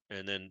winning,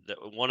 and then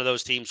one of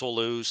those teams will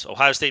lose.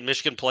 Ohio State and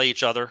Michigan play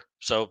each other,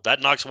 so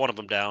that knocks one of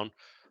them down.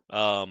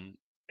 And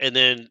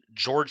then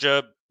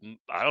Georgia,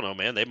 I don't know,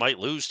 man, they might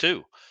lose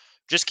too.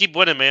 Just keep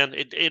winning, man.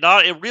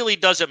 It really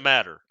doesn't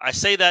matter. I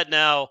say that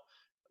now,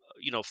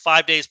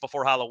 5 days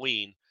before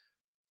Halloween.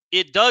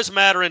 It does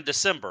matter in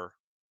December,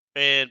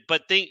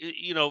 but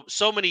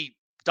so many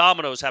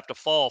dominoes have to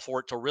fall for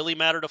it to really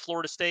matter to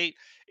Florida State,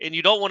 and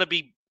you don't want to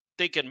be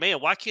thinking, man,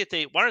 why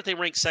aren't they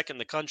ranked second in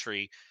the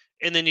country?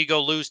 And then you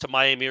go lose to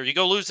Miami, or you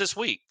go lose this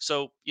week.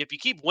 So if you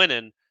keep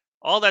winning,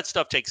 all that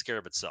stuff takes care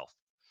of itself.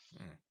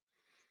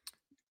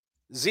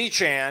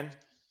 Z-Chan.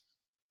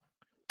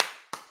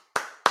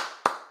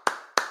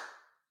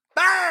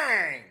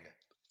 Bang!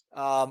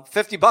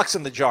 $50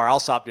 in the jar.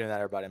 I'll stop doing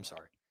that, everybody. I'm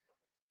sorry.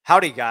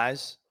 Howdy,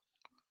 guys.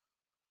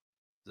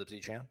 Is it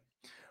Z-Chan?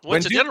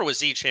 Went to dinner with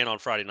Z-Chan on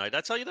Friday night. Did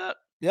I tell you that?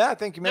 Yeah, I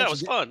think you mentioned. Yeah, it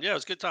was fun. Yeah, it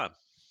was a good time.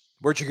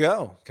 Where'd you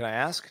go? Can I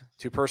ask?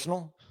 Too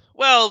personal?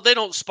 Well, they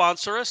don't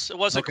sponsor us. It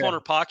wasn't Corner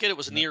Pocket. It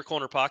was near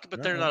Corner Pocket,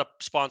 but they're not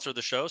a sponsor of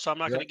the show, so I'm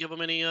not going to give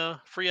them any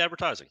free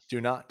advertising. Do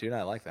not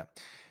like that.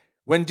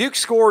 When Duke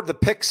scored the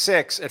pick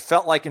 6, it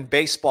felt like in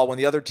baseball when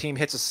the other team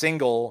hits a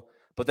single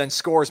but then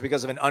scores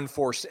because of an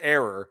unforced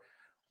error.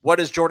 What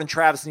does Jordan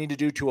Travis need to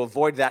do to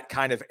avoid that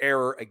kind of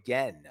error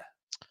again?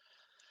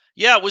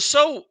 Yeah, it was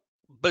so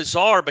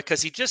bizarre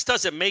because he just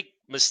doesn't make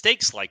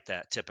mistakes like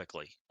that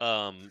typically.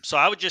 So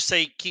I would just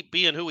say keep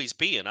being who he's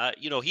being.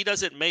 He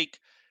doesn't make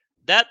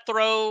that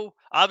throw.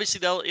 Obviously,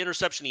 the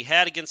interception he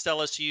had against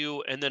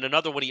LSU, and then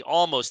another one he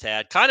almost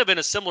had, kind of in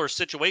a similar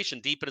situation,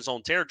 deep in his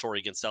own territory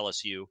against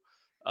LSU.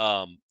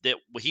 That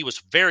he was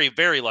very,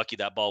 very lucky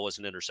that ball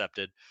wasn't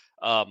intercepted.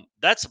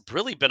 That's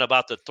really been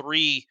about the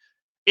 3.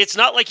 It's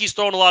not like he's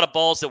thrown a lot of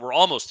balls that were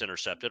almost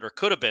intercepted or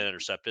could have been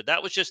intercepted.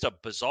 That was just a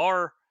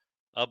bizarre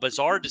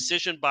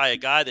decision by a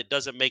guy that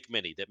doesn't make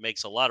many, that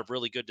makes a lot of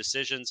really good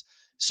decisions.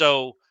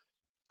 So,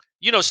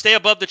 stay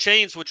above the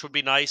chains, which would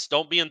be nice.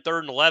 Don't be in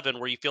 3rd and 11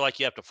 where you feel like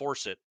you have to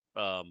force it.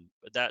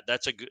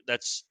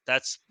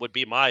 That's would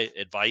be my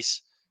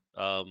advice.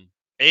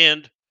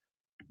 And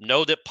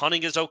know that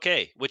punting is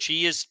okay, which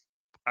he is.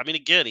 I mean,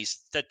 again, he's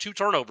had 2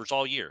 turnovers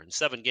all year in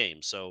 7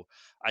 games. So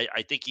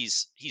I think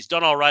he's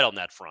done all right on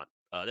that front.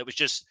 That was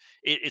just,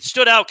 it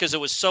stood out because it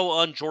was so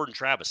un-Jordan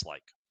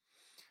Travis-like.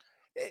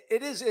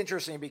 It is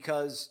interesting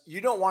because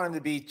you don't want him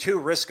to be too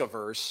risk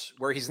averse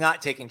where he's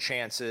not taking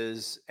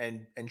chances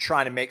and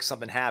trying to make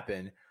something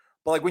happen.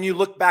 But like when you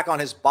look back on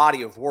his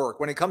body of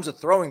work, when it comes to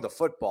throwing the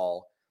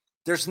football,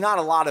 there's not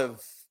a lot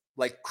of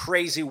like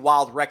crazy,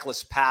 wild,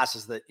 reckless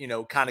passes that,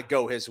 kind of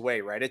go his way,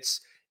 right?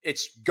 It's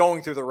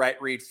going through the right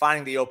read,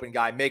 finding the open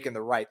guy, making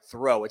the right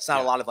throw. It's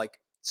not a lot of like,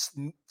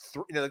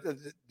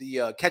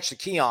 the catch the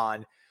key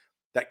on,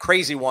 that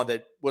crazy one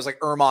that was like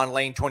Ermon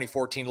Lane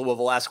 2014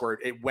 Louisville-esque where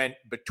it went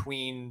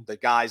between the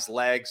guy's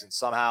legs and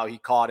somehow he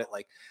caught it.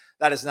 Like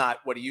that is not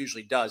what he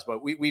usually does.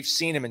 But we've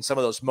seen him in some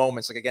of those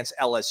moments, like against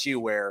LSU,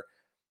 where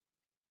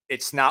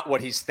it's not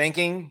what he's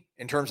thinking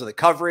in terms of the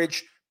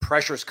coverage.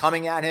 Pressure's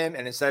coming at him,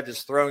 and instead of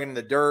just throwing it in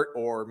the dirt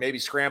or maybe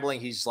scrambling,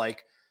 he's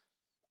like,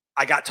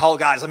 I got tall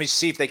guys. Let me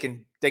see if they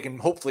can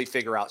hopefully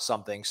figure out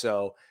something.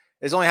 So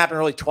it's only happened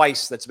really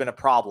twice. That's been a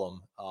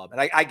problem. And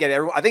I get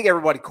it. I think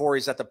everybody,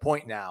 Corey's at the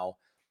point now.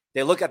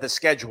 They look at the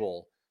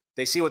schedule,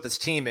 they see what this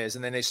team is,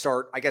 and then they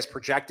start, I guess,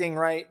 projecting,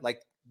 right? Like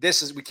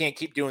we can't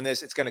keep doing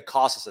this. It's going to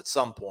cost us at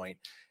some point.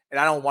 And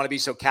I don't want to be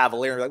so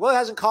cavalier and like, well, it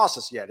hasn't cost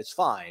us yet. It's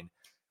fine.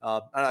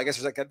 I guess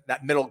there's like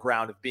that middle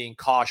ground of being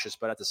cautious,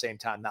 but at the same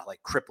time, not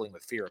like crippling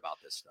with fear about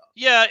this stuff.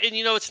 Yeah. And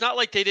it's not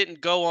like they didn't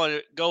go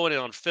in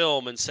on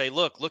film and say,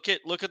 look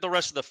at the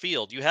rest of the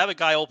field. You have a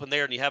guy open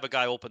there and you have a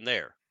guy open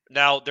there.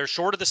 Now they're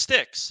short of the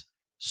sticks.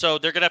 So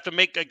they're going to have to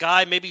make a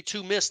guy, maybe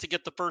 2 miss to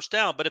get the first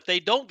down. But if they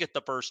don't get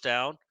the first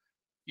down,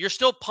 you're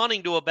still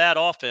punting to a bad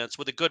offense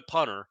with a good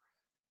punter,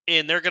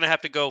 and they're going to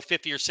have to go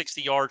 50 or 60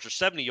 yards or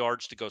 70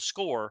 yards to go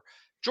score.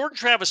 Jordan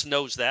Travis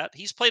knows that.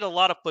 He's played a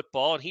lot of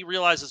football, and he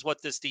realizes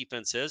what this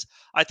defense is.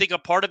 I think a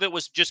part of it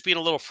was just being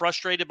a little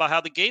frustrated by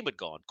how the game had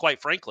gone,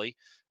 quite frankly.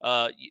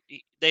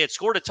 They had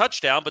scored a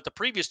touchdown, but the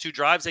previous 2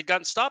 drives, they'd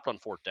gotten stopped on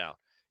 4th down.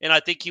 And I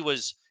think he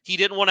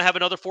didn't want to have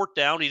another 4th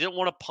down. He didn't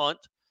want to punt.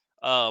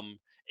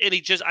 And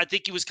I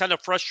think he was kind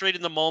of frustrated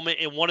in the moment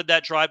and wanted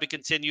that drive to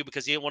continue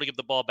because he didn't want to give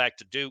the ball back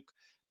to Duke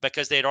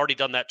because they had already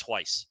done that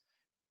twice.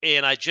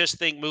 And I just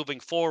think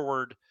moving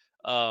forward,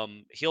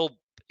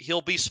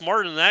 he'll be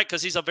smarter than that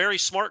because he's a very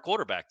smart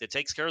quarterback that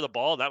takes care of the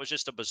ball. And that was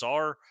just a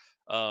bizarre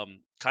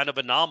kind of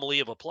anomaly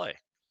of a play.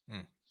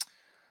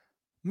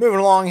 Moving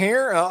along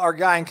here, our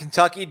guy in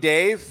Kentucky,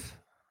 Dave,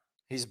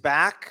 he's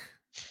back.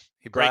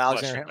 Great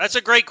question. That's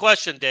a great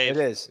question, Dave.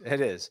 It is. It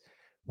is.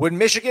 Would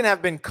Michigan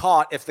have been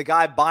caught if the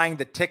guy buying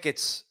the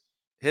tickets,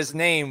 his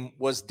name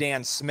was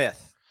Dan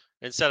Smith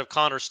instead of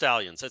Connor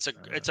Stallions?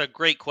 It's a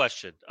great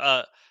question.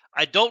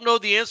 I don't know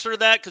the answer to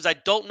that because I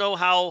don't know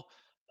how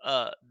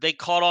they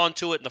caught on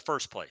to it in the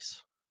first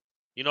place.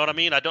 You know what I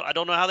mean? I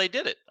don't know how they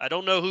did it. I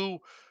don't know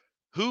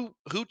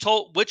who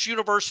told which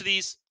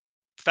universities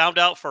found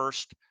out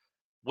first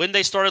when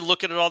they started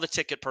looking at all the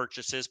ticket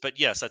purchases. But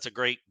yes, that's a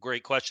great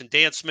question.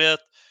 Dan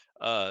Smith,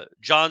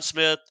 John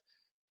Smith,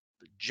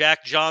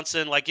 Jack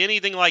Johnson, like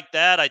anything like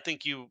that, I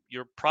think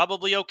you're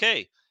probably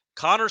okay.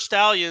 Connor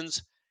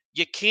Stallions,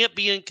 you can't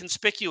be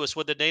inconspicuous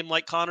with a name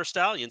like Connor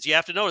Stallions. You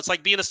have to know it's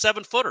like being a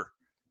 7-footer.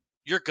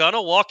 You're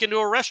gonna walk into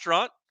a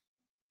restaurant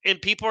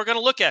and people are gonna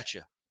look at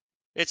you.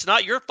 It's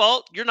not your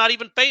fault. You're not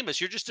even famous.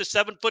 You're just a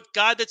 7-foot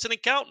guy that's an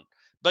accountant,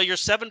 but you're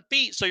 7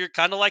 feet, so you're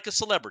kind of like a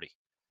celebrity.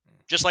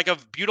 Just like a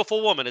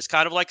beautiful woman is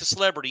kind of like a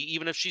celebrity,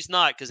 even if she's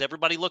not, because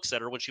everybody looks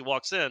at her when she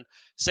walks in.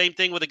 Same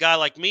thing with a guy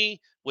like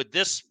me with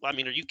this. I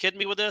mean, are you kidding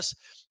me with this?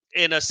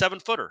 And a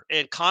 7-footer.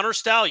 And Connor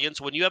Stallions,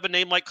 when you have a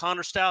name like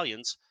Connor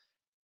Stallions,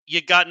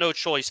 you got no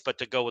choice but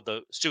to go with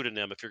the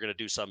pseudonym if you're going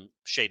to do some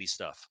shady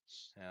stuff.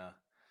 Yeah.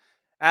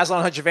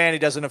 Aslan Hutchavani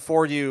doesn't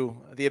afford you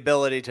the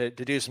ability to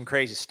do some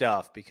crazy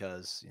stuff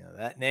because, you know,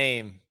 that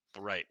name.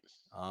 Right.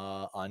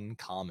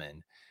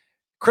 Uncommon.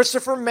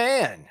 Christopher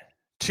Mann.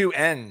 2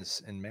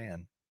 N's in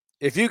man.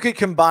 If you could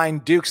combine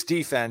Duke's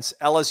defense,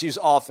 LSU's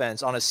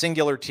offense on a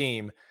singular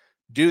team,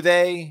 do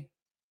they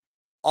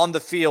on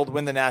the field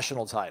win the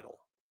national title?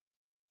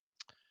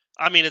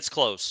 I mean, it's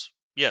close.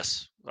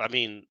 Yes. I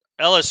mean,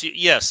 LSU.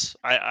 Yes.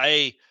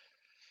 But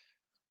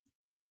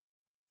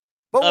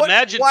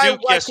imagine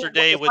Duke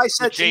yesterday with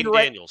Jaden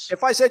Daniels.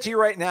 If I said to you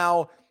right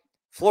now,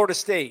 Florida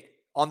State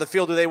on the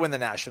field, do they win the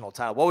national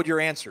title? What would your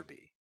answer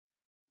be?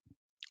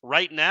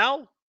 Right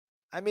now?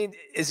 I mean,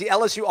 is the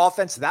LSU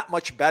offense that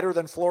much better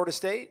than Florida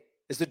State?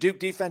 Is the Duke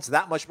defense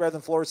that much better than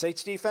Florida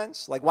State's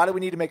defense? Like, why do we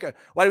need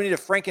a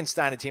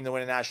Frankenstein team to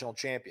win a national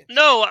championship?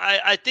 No,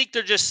 I think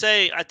they're just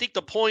saying, I think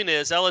the point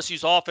is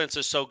LSU's offense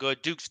is so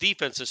good, Duke's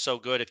defense is so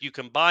good. If you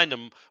combine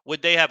them,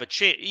 would they have a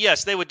chance?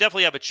 Yes, they would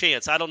definitely have a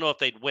chance. I don't know if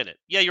they'd win it.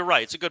 Yeah, you're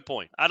right. It's a good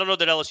point. I don't know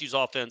that LSU's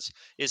offense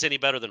is any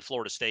better than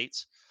Florida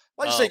State's.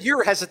 Well, I just said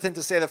you're hesitant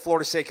to say that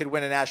Florida State could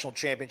win a national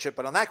championship,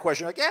 but on that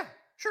question, like, yeah,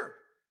 sure.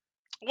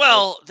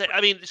 Well,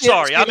 I mean,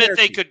 sorry. I meant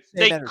they could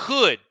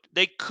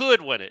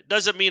win it.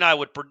 Doesn't mean I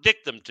would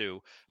predict them to,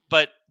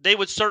 but they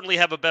would certainly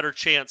have a better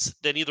chance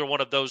than either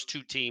one of those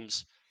two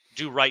teams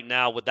do right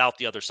now without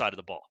the other side of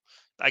the ball.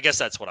 I guess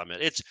that's what I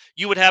meant. It's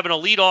you would have an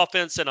elite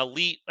offense and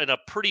a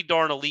pretty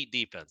darn elite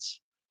defense,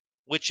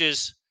 which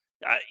is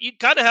you'd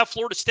kind of have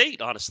Florida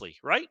State, honestly,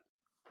 right?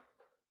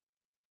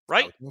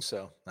 Right? I would think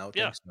so.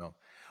 Think so.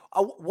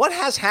 What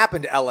has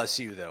happened to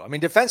LSU, though? I mean,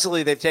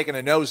 defensively, they've taken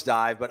a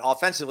nosedive, but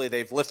offensively,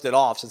 they've lifted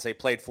off since they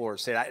played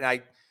Florida State.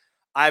 I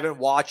haven't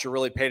watched or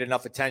really paid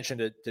enough attention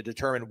to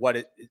determine what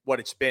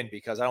it's been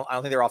because I don't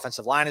think their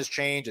offensive line has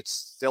changed. It's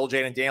still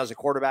Jaden Daniels, a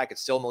quarterback.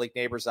 It's still Malik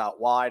Neighbors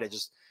out wide. I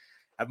just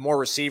have more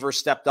receivers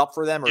stepped up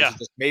for them, or is it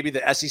just maybe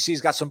the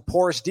SEC's got some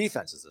porous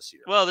defenses this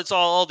year? Well, it's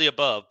all the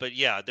above, but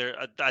yeah,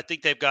 I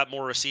think they've got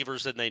more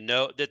receivers than they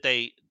know that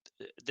they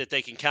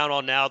can count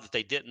on now that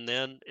they didn't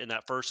then in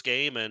that first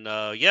game. And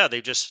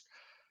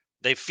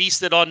they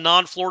feasted on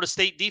non-Florida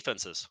State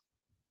defenses.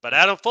 But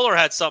Adam Fuller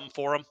had something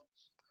for them.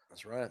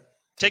 That's right.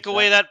 Take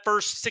away that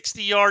first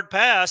 60-yard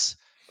pass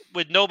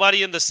with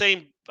nobody in the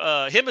same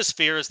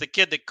hemisphere as the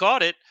kid that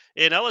caught it,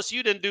 and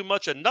LSU didn't do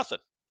much of nothing.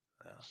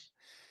 Yeah.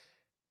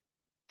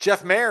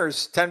 Jeff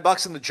Mayers,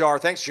 $10 in the jar.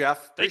 Thanks,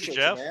 Jeff. Thank you,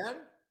 Jeff. Man.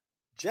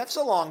 Jeff's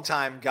a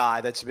longtime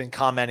guy that's been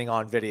commenting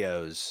on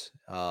videos.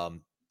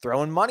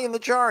 Throwing money in the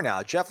jar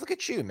now. Jeff, look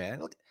at you,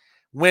 man.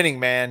 Winning,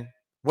 man.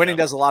 Winning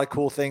does a lot of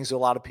cool things to a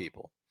lot of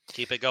people.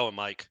 Keep it going,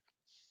 Mike.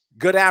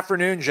 Good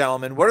afternoon,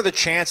 gentlemen. What are the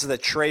chances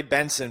that Trey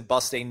Benson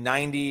busts a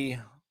 90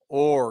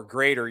 or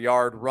greater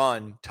yard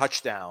run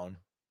touchdown,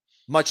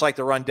 much like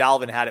the run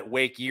Dalvin had at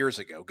Wake years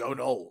ago? Go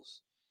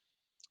Noles.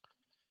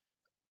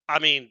 I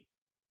mean,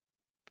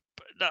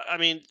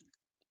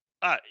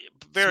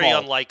 very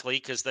Small. Unlikely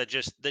because the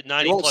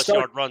 90-plus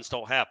yard runs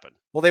don't happen.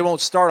 Well, they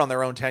won't start on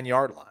their own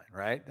 10-yard line,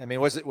 right? I mean,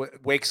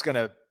 Wake's going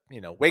to,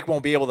 Wake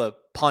won't be able to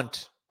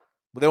punt.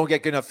 They won't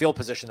get good enough field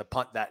position to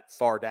punt that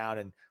far down,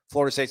 and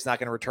Florida State's not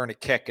going to return a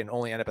kick and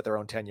only end up at their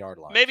own 10-yard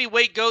line. Maybe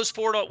Wake goes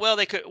for it. Well,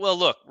 they could. Well,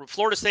 look,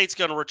 Florida State's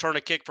going to return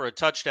a kick for a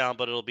touchdown,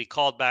 but it'll be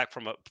called back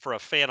for a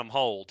phantom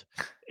hold,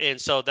 and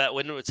so that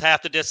when it's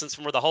half the distance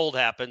from where the hold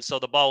happened, so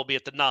the ball will be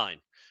at the 9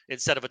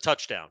 instead of a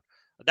touchdown.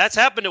 That's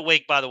happened at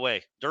Wake, by the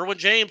way. Derwin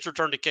James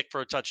returned a kick for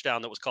a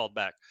touchdown that was called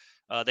back.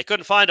 They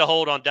couldn't find a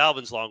hold on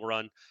Dalvin's long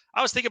run.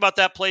 I was thinking about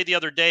that play the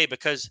other day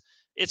because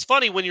it's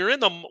funny when you're in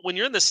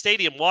the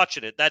stadium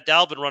watching it, that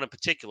Dalvin run in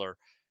particular,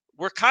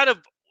 we're kind of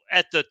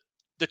at the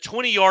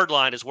 20-yard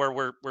line is where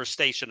we're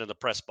stationed in the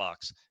press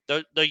box.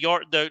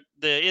 The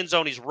end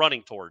zone he's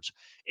running towards.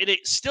 And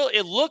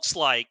it looks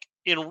like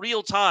in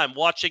real time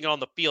watching on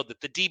the field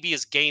that the DB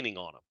is gaining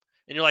on him.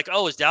 And you're like,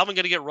 oh, is Dalvin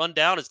going to get run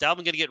down? Is Dalvin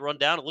going to get run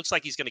down? It looks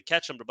like he's going to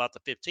catch him to about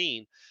the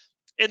 15.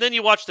 And then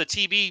you watch the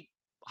TV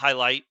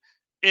highlight,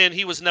 and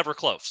he was never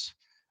close.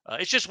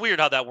 It's just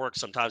weird how that works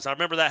sometimes. I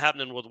remember that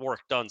happening with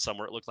Warwick Dunn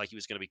somewhere. It looked like he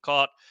was going to be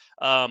caught.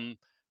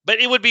 But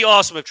it would be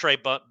awesome if Trey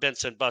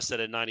Benson busted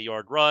a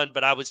 90-yard run.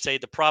 But I would say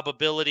the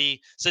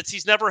probability, since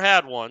he's never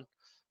had one,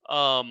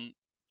 and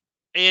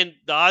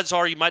the odds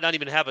are you might not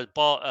even have a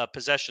ball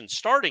possession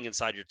starting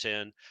inside your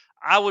 10,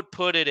 I would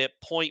put it at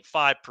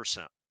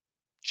 0.5%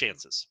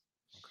 chances.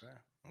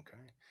 Okay.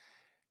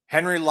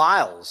 Henry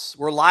Lyles.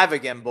 We're live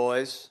again,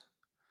 boys.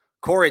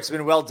 Corey, it's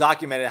been well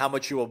documented how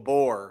much you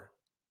abhor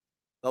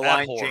the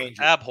line change.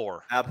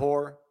 Abhor.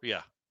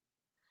 Yeah.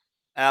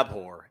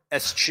 Abhor.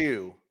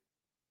 Eschew.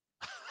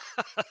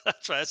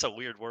 That's right. That's a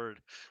weird word.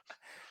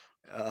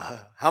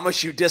 How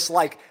much you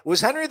dislike.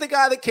 Was Henry the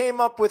guy that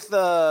came up with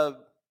the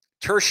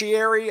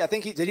tertiary? I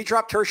think did he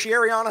drop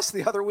tertiary on us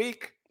the other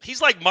week?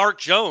 He's like Mark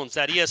Jones,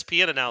 that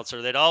ESPN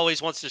announcer that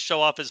always wants to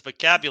show off his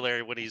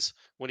vocabulary when he's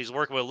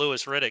working with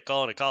Louis Riddick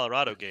calling a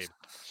Colorado game.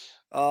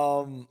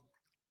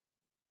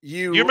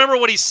 You remember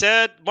what he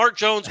said? Mark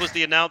Jones was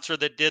the announcer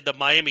that did the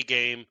Miami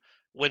game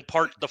when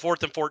the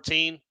 4th and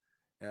 14.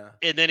 Yeah.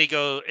 And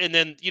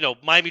then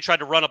Miami tried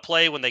to run a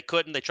play when they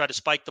couldn't. They tried to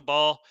spike the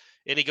ball,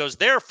 and he goes,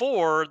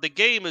 "Therefore, the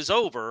game is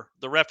over."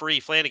 The referee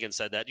Flanagan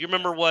said that. Do you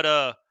remember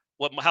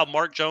how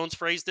Mark Jones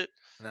phrased it?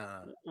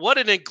 No. What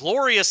an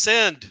inglorious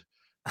end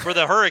for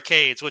the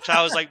Hurricanes, which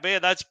I was like,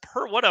 man, that's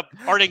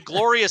an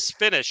inglorious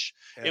finish.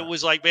 Yeah. It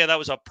was like, man, that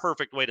was a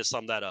perfect way to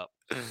sum that up.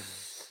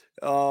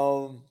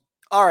 All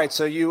right,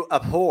 so you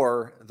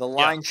abhor the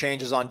line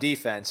changes on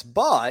defense,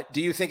 but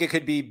do you think it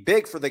could be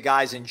big for the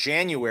guys in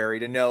January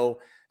to know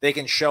they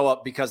can show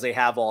up because they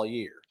have all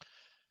year?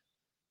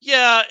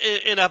 Yeah,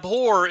 and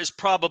abhor is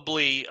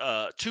probably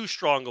too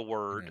strong a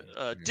word.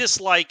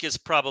 Dislike is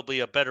probably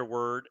a better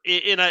word.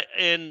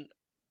 And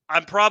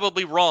I'm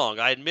probably wrong.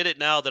 I admit it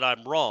now that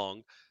I'm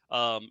wrong.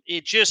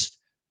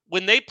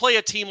 When they play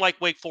a team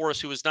like Wake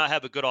Forest, who does not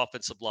have a good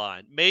offensive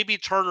line, maybe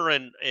Turner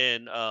and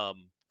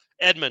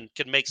Edmond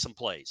can make some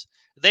plays.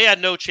 They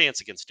had no chance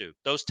against Duke.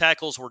 Those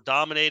tackles were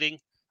dominating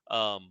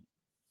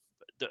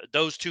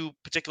those two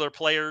particular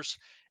players,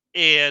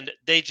 and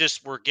they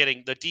just were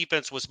the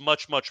defense was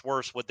much, much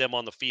worse with them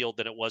on the field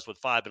than it was with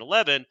 5 and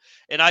 11.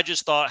 And I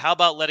just thought, how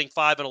about letting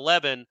 5 and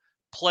 11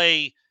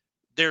 play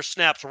their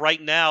snaps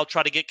right now,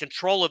 try to get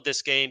control of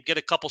this game, get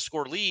a couple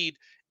score lead,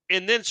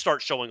 and then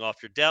start showing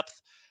off your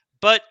depth.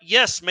 But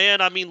yes, man,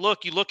 I mean,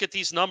 look, you look at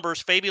these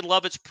numbers, Fabian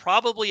Lovett's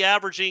probably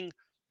averaging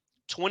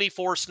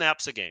 24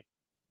 snaps a game,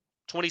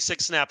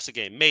 26 snaps a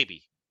game,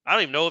 maybe. I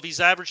don't even know if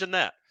he's averaging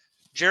that.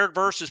 Jared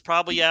Verse is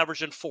probably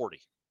averaging 40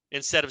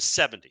 instead of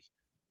 70.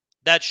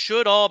 That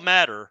should all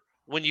matter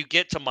when you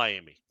get to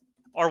Miami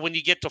or when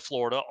you get to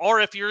Florida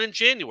or if you're in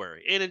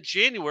January. And in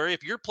January,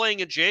 if you're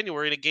playing in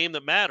January in a game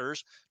that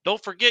matters,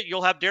 don't forget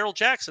you'll have Darrell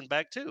Jackson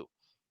back too.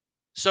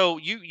 So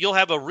you'll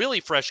have a really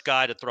fresh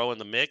guy to throw in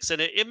the mix, and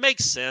it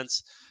makes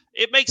sense.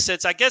 It makes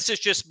sense. I guess it's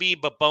just me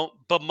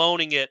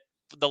bemoaning it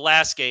the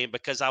last game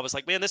because I was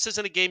like, man, this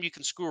isn't a game you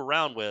can screw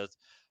around with.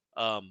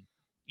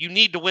 You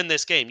need to win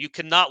this game. You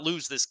cannot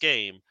lose this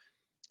game,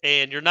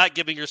 and you're not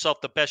giving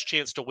yourself the best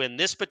chance to win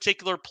this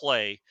particular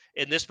play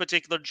in this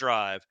particular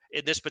drive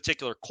in this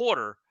particular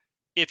quarter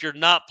if you're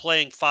not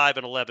playing 5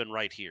 and 11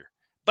 right here.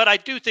 But I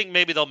do think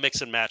maybe they'll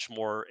mix and match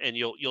more, and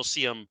you'll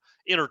see them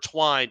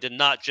intertwined and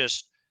not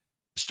just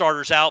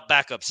starters out,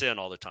 backups in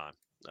all the time.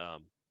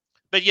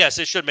 But yes,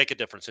 it should make a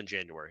difference in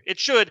January. It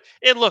should.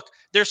 And look,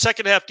 their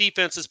second half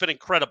defense has been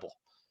incredible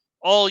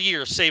all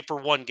year, save for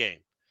one game.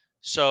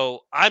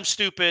 So I'm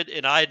stupid,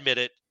 and I admit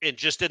it. And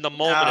just in the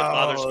moment, it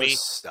bothers me.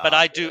 But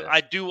I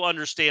do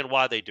understand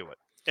why they do it.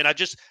 And I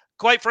just,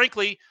 quite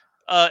frankly,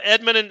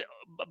 Edmond and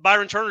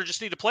Byron Turner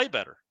just need to play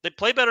better. They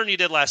play better than you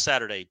did last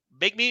Saturday.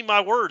 Make me eat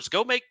my words.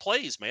 Go make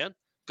plays, man.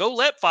 Go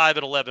let 5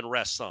 and 11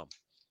 rest some.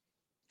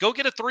 Go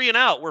get a 3 and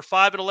out where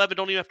 5 and 11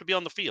 don't even have to be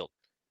on the field.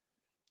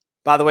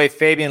 By the way,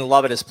 Fabian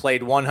Lovett has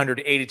played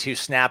 182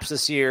 snaps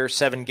this year,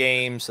 7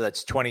 games, so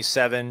that's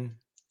 27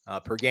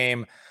 per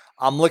game.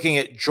 I'm looking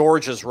at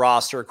Georgia's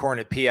roster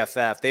according to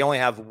PFF. They only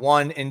have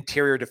one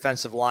interior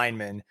defensive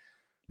lineman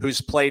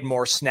who's played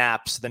more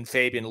snaps than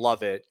Fabian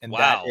Lovett, and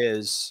that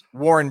is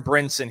Warren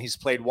Brinson. He's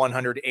played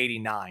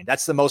 189.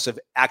 That's the most of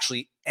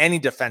actually any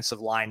defensive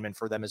lineman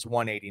for them is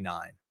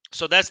 189.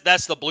 So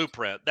that's the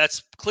blueprint.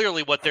 That's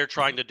clearly what they're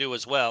trying to do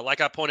as well. Like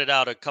I pointed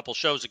out a couple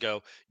shows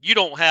ago, you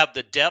don't have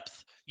the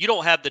depth. You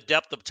don't have the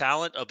depth of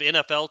talent, of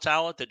NFL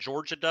talent that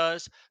Georgia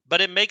does, but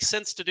it makes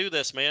sense to do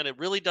this, man. It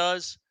really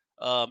does.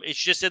 It's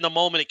just in the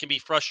moment, it can be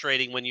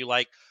frustrating when you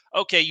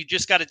okay, you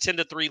just got a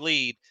 10-3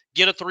 lead,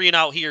 get a 3 and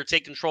out here,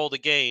 take control of the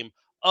game.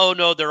 Oh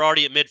no, they're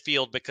already at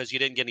midfield because you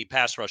didn't get any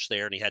pass rush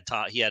there. And he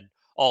had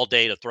all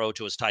day to throw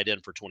to his tight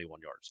end for 21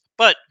 yards,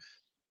 but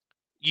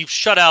you've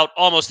shut out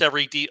almost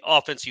every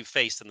offense you've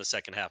faced in the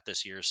second half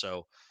this year.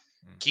 So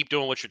keep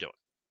doing what you're doing.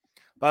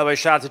 By the way,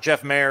 shout out to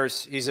Jeff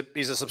Mayers.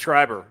 He's a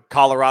subscriber.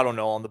 Colorado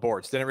Noel on the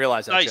boards. Didn't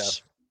realize that, nice.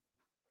 Jeff.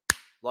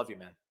 Love you,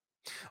 man.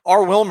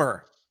 R.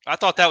 Wilmer. I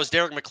thought that was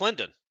Derek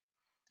McClendon.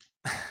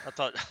 I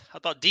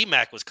thought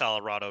D-Mac was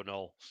Colorado.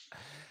 No.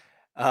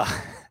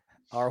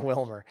 R.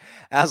 Wilmer.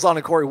 Aslan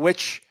and Corey,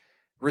 which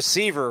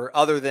receiver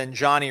other than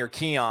Johnny or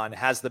Keon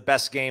has the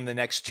best game the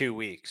next 2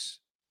 weeks?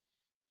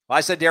 Well,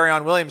 I said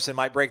Darion Williamson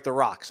might break the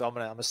rock, so I'm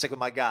gonna stick with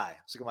my guy.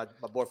 Stick with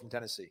my boy from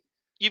Tennessee.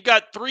 You've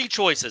got 3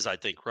 choices, I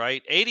think,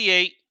 right?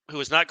 88, who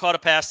has not caught a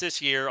pass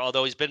this year,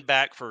 although he's been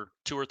back for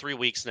 2 or 3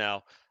 weeks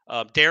now.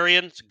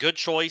 Darian's a good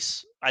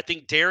choice. I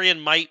think Darian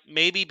might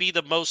maybe be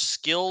the most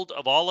skilled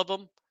of all of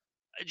them.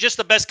 Just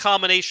the best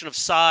combination of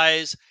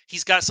size.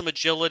 He's got some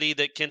agility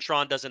that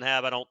Kentron doesn't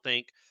have, I don't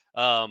think.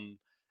 And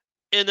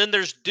then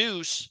there's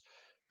Deuce,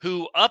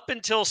 who up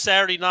until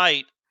Saturday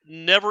night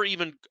never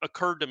even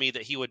occurred to me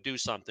that he would do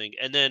something.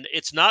 And then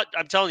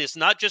I'm telling you, it's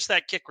not just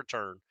that kick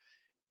return.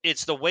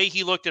 It's the way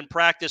he looked in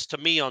practice to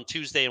me on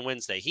Tuesday and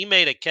Wednesday. He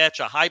made a catch,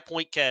 a high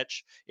point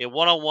catch in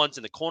one-on-ones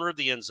in the corner of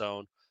the end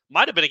zone.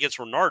 Might have been against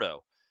Renardo,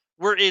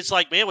 where it's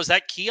like, man, was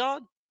that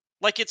Keon?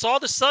 Like, it's all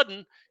of a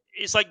sudden,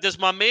 it's like,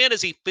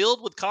 is he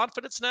filled with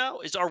confidence now?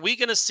 Are we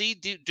going to see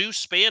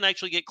Deuce Spann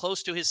actually get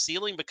close to his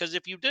ceiling? Because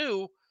if you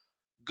do,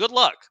 good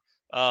luck.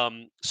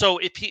 That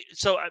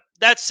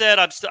said,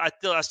 I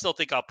still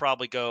think I'll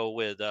probably go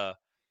with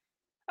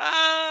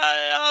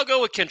I'll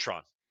go with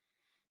Kentron.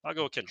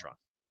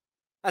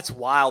 That's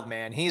wild,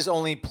 man. He's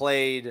only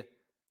played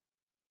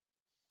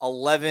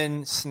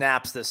 11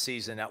 snaps this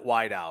season at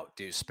wideout,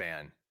 Deuce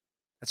Spann.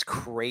 That's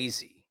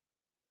crazy.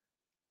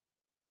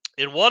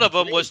 And one of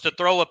them was to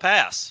throw a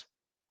pass.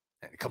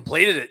 And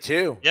completed it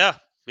too. Yeah.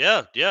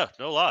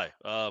 No lie.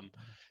 That's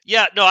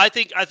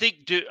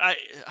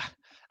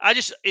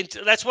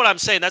what I'm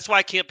saying. That's why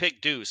I can't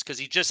pick Deuce, because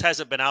he just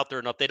hasn't been out there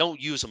enough. They don't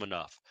use him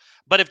enough.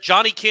 But if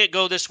Johnny can't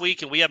go this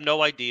week, and we have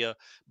no idea,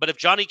 but if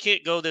Johnny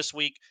can't go this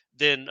week,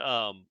 then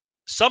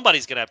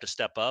somebody's going to have to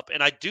step up.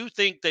 And I do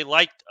think they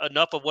liked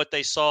enough of what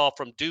they saw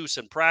from Deuce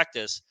in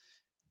practice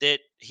that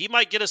he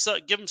might give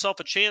himself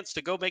a chance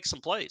to go make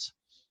some plays.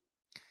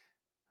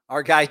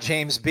 Our guy,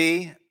 James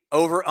B.,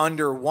 over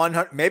under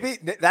 100. Maybe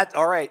that's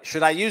all right.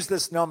 Should I use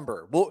this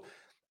number? Well,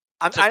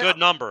 it's a good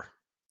number.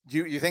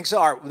 You think so?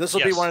 All right. This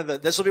will Yes. be one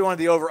of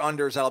the over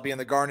unders that'll be in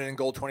the Garnet and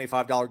Gold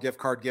 $25 gift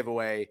card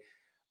giveaway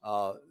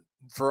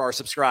for our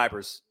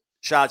subscribers.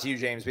 Shout out to you,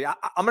 James B. I'm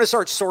going to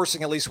start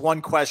sourcing at least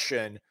one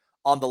question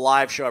on the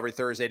live show every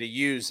Thursday to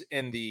use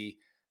in the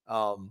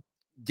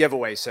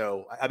giveaway.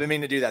 So I've been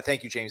meaning to do that.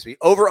 Thank you, James B.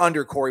 Over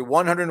under, Corey,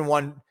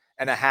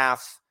 101.5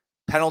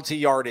 penalty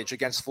yardage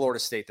against Florida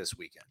State this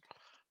weekend.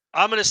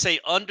 I'm going to say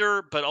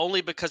under, but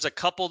only because a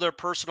couple of their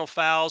personal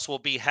fouls will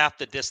be half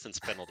the distance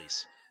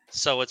penalties.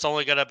 So it's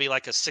only going to be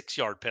like a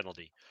 6-yard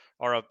penalty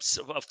or a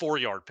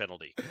 4-yard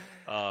penalty.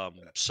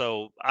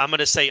 So I'm going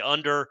to say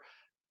under,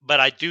 but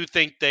I do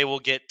think they will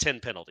get 10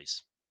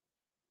 penalties.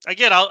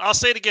 Again, I'll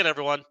say it again,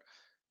 everyone.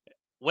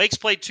 Wake's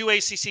played 2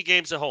 ACC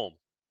games at home.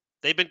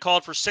 They've been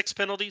called for 6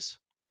 penalties.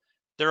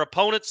 Their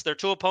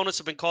 2 opponents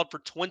have been called for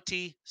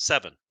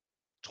 27.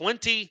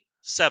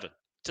 27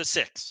 to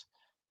 6.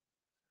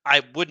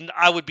 I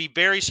would be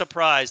very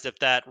surprised if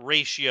that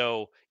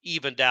ratio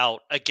evened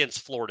out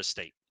against Florida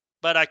State,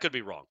 but I could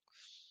be wrong.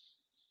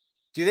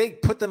 Do they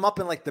put them up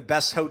in like the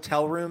best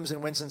hotel rooms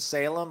in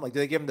Winston-Salem? Like, do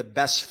they give them the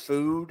best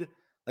food?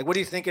 Like, what do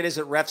you think it is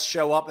that refs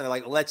show up and they're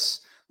like,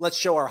 let's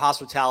show our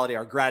hospitality,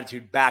 our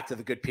gratitude back to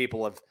the good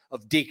people of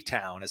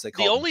Deektown, as they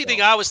call it. The only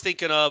thing I was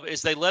thinking of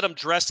is they let them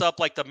dress up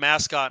like the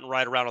mascot and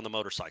ride around on the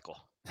motorcycle.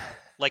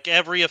 Like,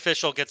 every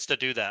official gets to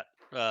do that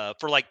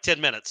for like 10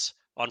 minutes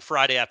on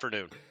Friday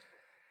afternoon.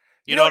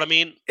 You know what I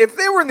mean? If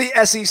they were in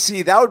the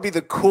SEC, that would be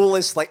the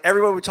coolest. Like,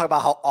 everyone would talk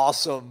about how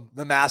awesome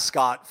the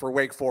mascot for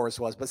Wake Forest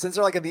was. But since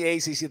they're like in the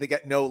ACC, they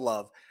get no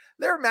love.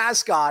 Their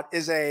mascot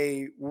is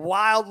a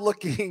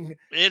wild-looking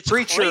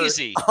creature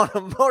crazy. On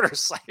a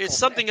motorcycle. It's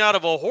something out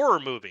of a horror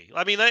movie.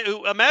 I mean,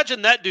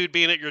 imagine that dude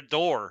being at your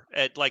door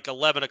at like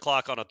 11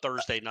 o'clock on a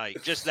Thursday night.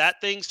 Just that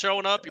thing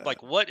showing up, you're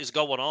like, what is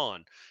going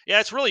on? Yeah,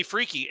 it's really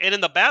freaky. And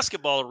in the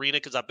basketball arena,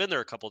 because I've been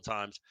there a couple of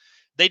times,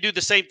 they do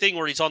the same thing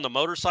where he's on the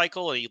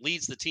motorcycle and he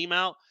leads the team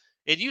out,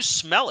 and you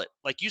smell it.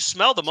 Like, you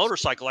smell the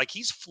motorcycle, like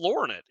he's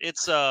flooring it.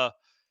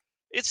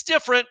 It's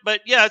different, but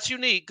yeah, it's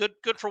unique.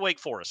 Good for Wake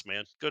Forest,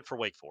 man. Good for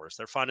Wake Forest.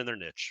 They're finding their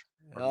niche.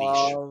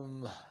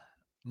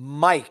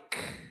 Mike,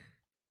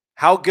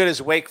 how good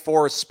is Wake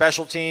Forest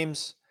special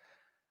teams?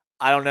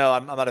 I don't know.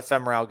 I'm not a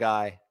Femral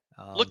guy.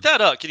 Look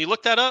that up. Can you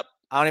look that up?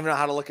 I don't even know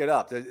how to look it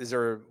up.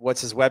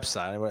 What's his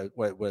website? I don't know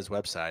what his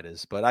website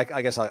is, but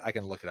I guess I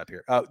can look it up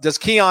here. Does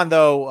Keon,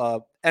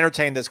 though,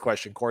 entertain this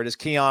question, Corey? Does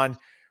Keon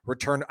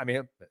return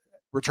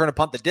a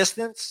punt the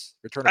distance?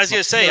 I was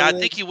going to say, I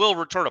think he will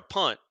return a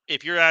punt.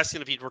 If you're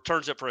asking if he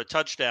returns it for a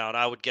touchdown,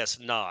 I would guess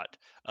not.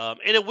 And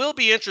it will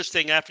be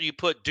interesting after you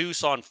put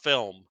Deuce on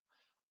film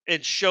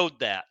and showed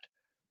that.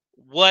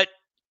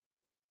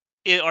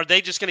 Are they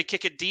just going to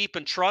kick it deep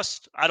and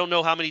trust? I don't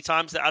know how many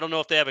times. I don't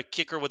know if they have a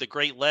kicker with a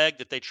great leg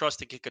that they trust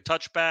to kick a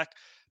touchback,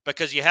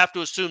 because you have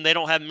to assume they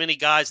don't have many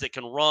guys that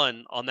can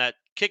run on that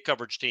kick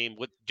coverage team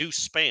with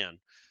Deuce Spann.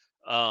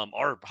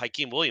 or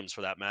Hakeem Williams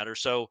for that matter.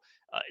 So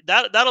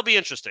that'll be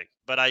interesting.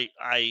 But I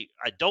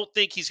don't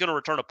think he's going to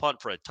return a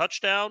punt for a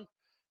touchdown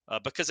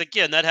because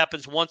again, that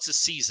happens once a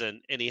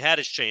season, and he had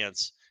his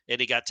chance and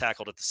he got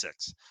tackled at the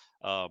 6.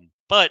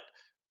 But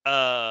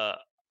I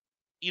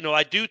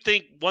do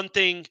think one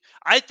thing.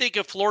 I think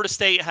if Florida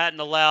State hadn't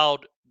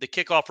allowed the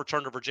kickoff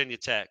return to Virginia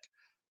Tech,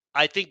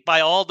 I think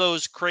by all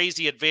those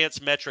crazy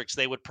advanced metrics,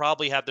 they would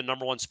probably have the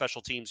number 1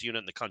 special teams unit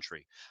in the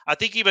country. I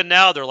think even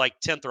now they're like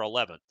 10th or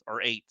 11th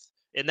or 8th,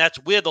 and that's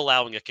with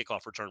allowing a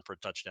kickoff return for a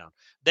touchdown.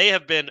 They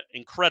have been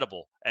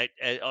incredible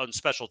on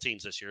special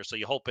teams this year, so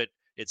you hope it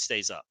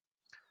stays up.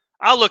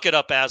 I'll look it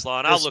up,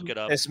 Aslan. I'll look it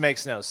up. This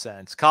makes no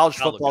sense. College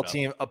football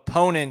team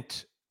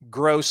opponent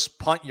gross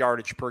punt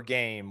yardage per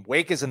game.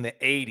 Wake is in the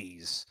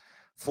 80s.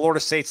 Florida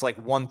State's like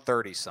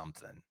 130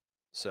 something.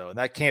 So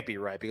that can't be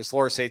right because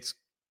Florida State's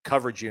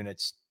coverage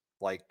units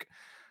like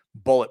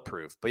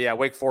bulletproof. But yeah,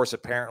 Wake Forest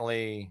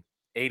apparently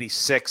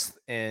 86th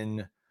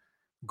in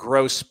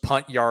gross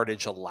punt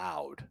yardage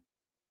allowed,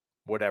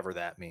 whatever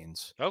that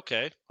means.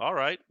 Okay. All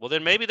right. Well,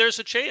 then maybe there's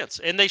a chance.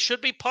 And they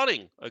should be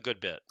punting a good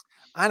bit.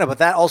 I know, but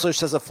that also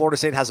says that Florida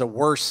State has a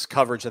worse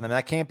coverage than them.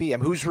 That can't be. I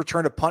mean, who's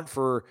returned a punt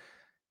for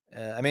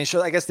I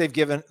guess they've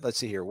given, let's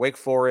see here, Wake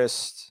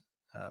Forest.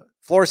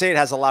 Florida State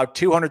has allowed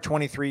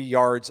 223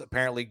 yards,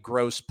 apparently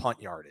gross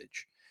punt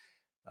yardage.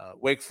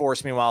 Wake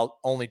Forest, meanwhile,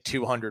 only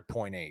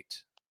 200.8.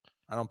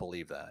 I don't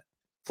believe that.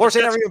 Florida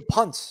State never even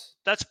punts.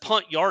 That's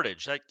punt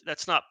yardage.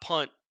 That's not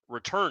punt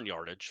return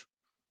yardage.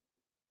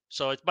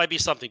 So it might be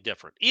something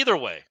different. Either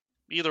way.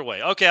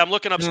 Okay, I'm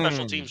looking up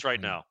special teams right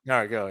now. All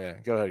right, go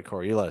ahead,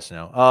 Corey. You let us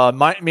know.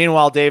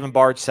 Meanwhile, Dave and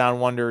Bart sound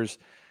wonders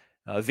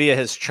via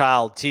his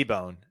child,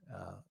 T-Bone.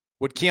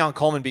 Would Keon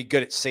Coleman be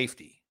good at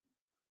safety?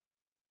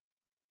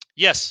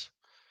 Yes.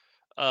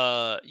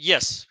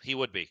 Yes, he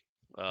would be.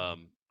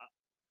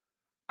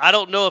 I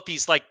don't know if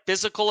he's like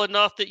physical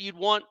enough that you'd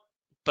want,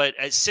 but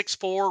at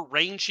 6'4",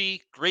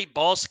 rangy, great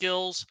ball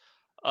skills,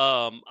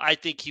 I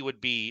think he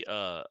would be.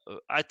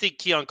 I think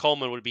Keon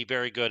Coleman would be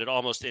very good at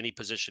almost any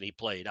position he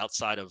played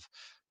outside of,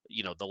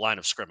 the line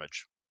of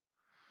scrimmage.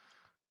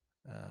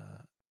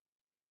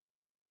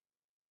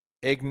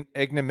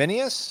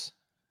 Ignominious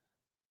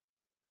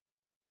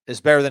is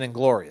better than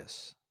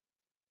inglorious.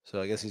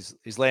 So I guess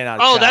he's laying out.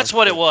 Oh, that's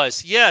what it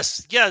was.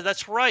 Yes. Yeah,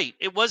 that's right.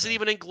 It wasn't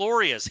even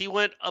inglorious. He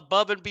went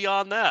above and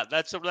beyond that.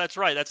 That's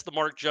right. That's the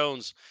Mark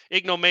Jones.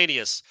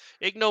 Ignominious,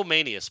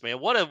 man.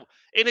 And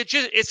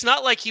it's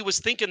not like he was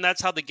thinking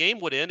that's how the game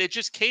would end. It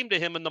just came to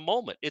him in the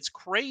moment. It's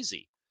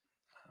crazy.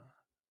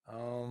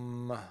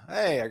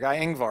 Hey, our guy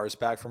Ingvar is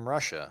back from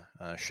Russia.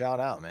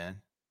 Shout out,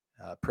 man.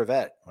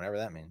 Privet, whatever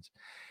that means.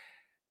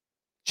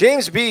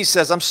 James B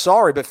says, I'm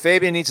sorry, but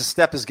Fabian needs to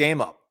step his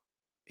game up.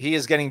 He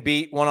is getting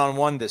beat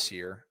one-on-one this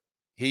year.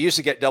 He used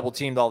to get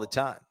double-teamed all the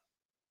time.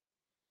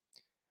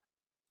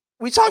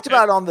 We talked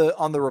about on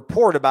the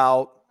report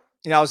about,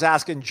 I was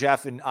asking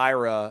Jeff and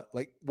Ira,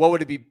 like, what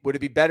would it be? Would it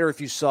be better if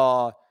you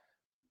saw,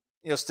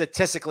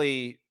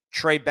 statistically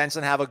Trey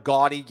Benson have a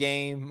gaudy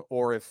game,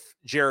 or if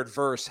Jared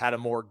Verse had a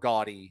more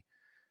gaudy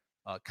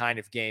kind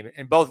of game?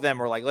 And both of them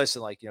were like,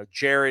 listen, like,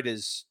 Jared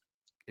is,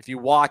 if you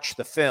watch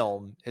the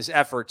film, his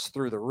efforts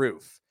through the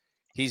roof.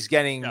 He's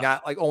getting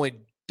not like only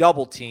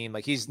double team,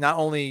 like he's not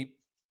only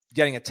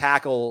getting a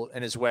tackle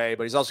in his way,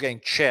 but he's also getting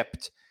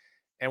chipped.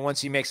 And once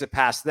he makes it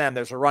past them,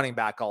 there's a running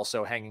back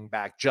also hanging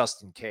back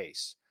just in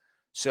case.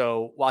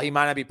 So while he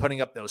might not be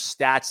putting up those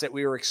stats that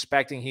we were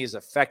expecting, he is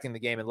affecting the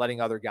game and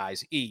letting other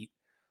guys eat.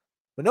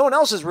 But no one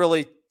else is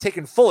really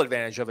taking full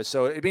advantage of it.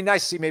 So it'd be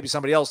nice to see maybe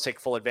somebody else take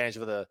full advantage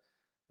of the,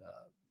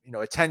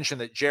 attention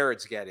that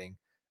Jared's getting.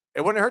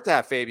 It wouldn't hurt to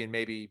have Fabian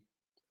maybe,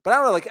 but I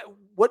don't know, like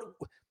what.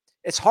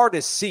 It's hard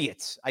to see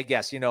it, I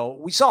guess.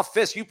 We saw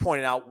Fisk. You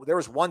pointed out there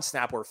was one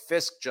snap where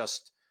Fisk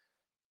just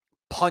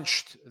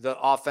punched the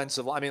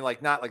offensive. I mean,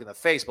 like not like in the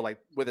face, but like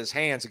with his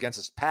hands against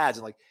his pads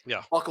and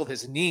buckled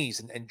his knees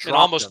and dropped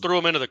almost threw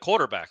him into the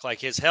quarterback. Like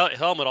his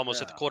helmet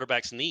almost hit the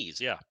quarterback's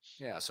knees. Yeah.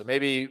 Yeah. So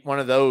maybe one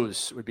of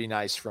those would be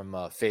nice from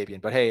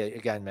Fabian. But hey,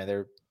 again, man,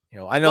 they're.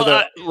 I know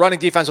the running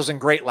defense wasn't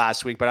great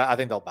last week, but I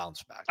think they'll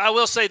bounce back. I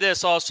will say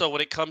this also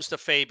when it comes to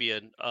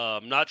Fabian.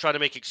 Not trying to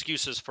make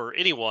excuses for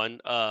anyone,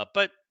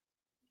 but.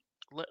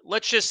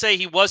 Let's just say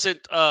he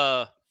wasn't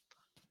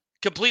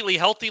completely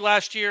healthy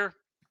last year,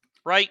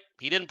 right?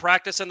 He didn't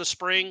practice in the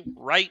spring,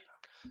 right?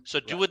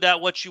 So do with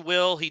that what you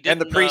will. He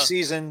didn't. And the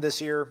preseason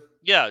this year.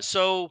 Yeah,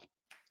 so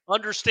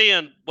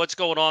understand what's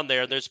going on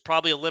there. There's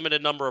probably a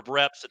limited number of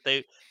reps that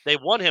they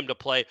want him to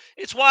play.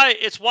 It's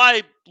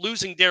why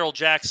losing Darrell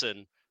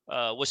Jackson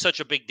was such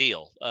a big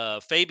deal.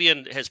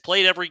 Fabian has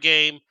played every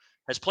game,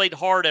 has played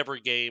hard every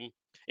game.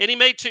 And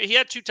he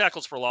had 2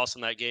 tackles for loss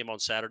in that game on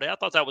Saturday. I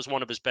thought that was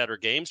one of his better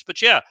games. But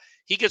yeah,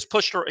 he gets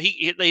pushed.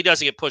 He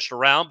doesn't get pushed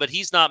around, but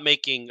he's not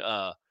making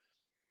a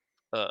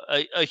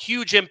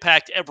huge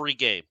impact every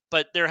game.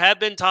 But there have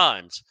been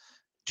times,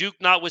 Duke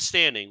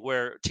notwithstanding,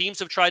 where teams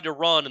have tried to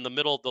run in the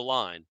middle of the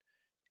line,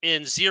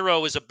 and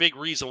 0 is a big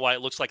reason why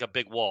it looks like a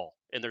big wall,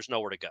 and there's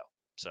nowhere to go.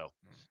 So.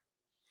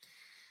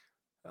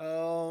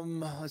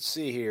 Let's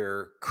see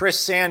here. Chris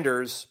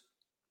Sanders,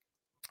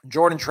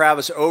 Jordan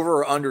Travis over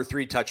or under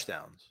 3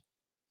 touchdowns?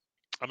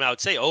 I mean, I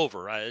would say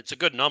over. It's a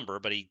good number,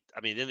 but he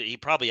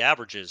probably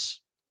averages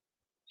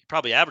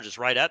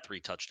right at 3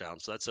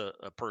 touchdowns. So that's a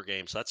per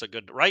game. So that's a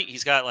good right.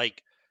 He's got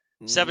like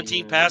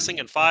 17 passing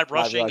and 5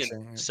 rushing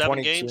in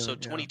 7 games, so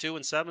 22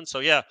 and 7. So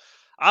yeah,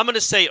 I'm going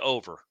to say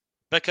over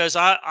because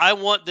I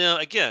want them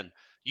again.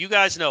 You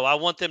guys know I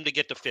want them to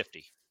get to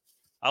 50.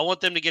 I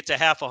want them to get to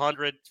half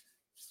 100,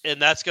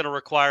 and that's going to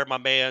require my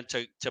man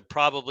to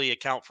probably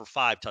account for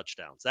 5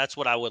 touchdowns. That's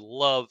what I would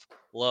love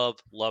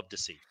to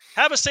see.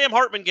 Have a Sam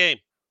Hartman game.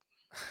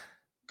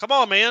 Come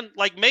on, man!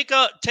 Like make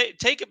up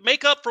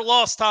for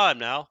lost time.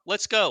 Now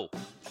let's go.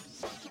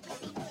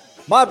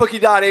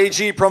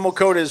 MyBookie.ag promo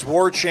code is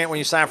WarChant when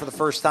you sign up for the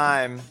first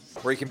time,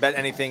 where you can bet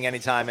anything,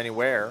 anytime,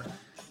 anywhere.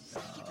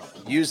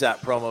 Use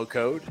that promo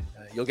code.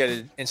 You'll get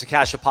an instant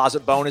cash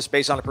deposit bonus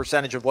based on a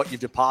percentage of what you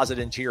deposit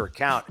into your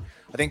account.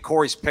 I think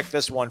Corey's picked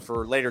this one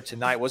for later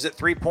tonight. Was it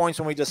 3 points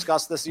when we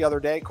discussed this the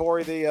other day,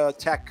 Corey? The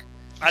Tech.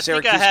 I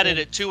think I had it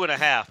at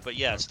 2.5, but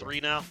yeah, it's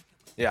 3 now.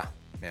 Yeah.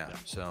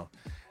 So.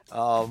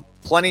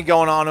 Plenty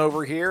going on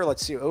over here.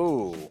 Let's see.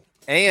 Oh,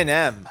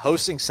 A&M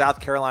hosting South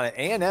Carolina.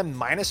 A&M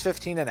minus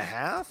 15.5.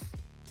 I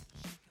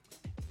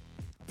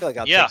feel like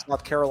I'll take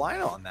South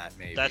Carolina on that.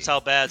 Maybe that's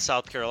how bad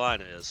South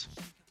Carolina is.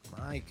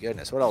 My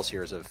goodness. What else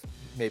here is of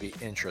maybe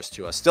interest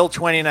to us? Still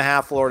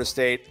 20.5 Florida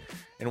State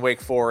and Wake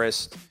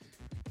Forest.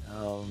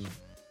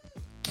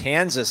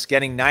 Kansas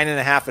getting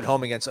 9.5 at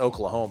home against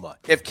Oklahoma.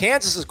 If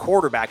Kansas is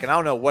quarterback, and I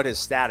don't know what his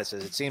status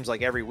is, it seems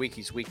like every week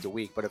he's week to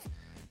week, but if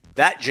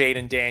that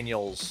Jalen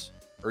Daniels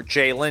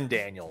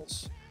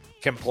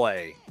can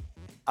play,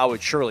 I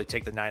would surely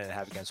take the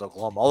 9.5 against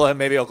Oklahoma. Although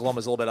maybe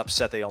Oklahoma's a little bit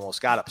upset. They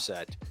almost got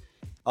upset.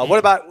 What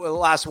about the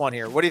last one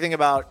here? What do you think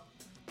about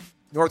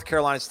North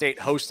Carolina State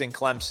hosting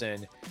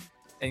Clemson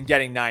and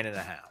getting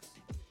 9.5?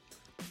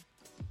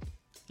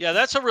 Yeah,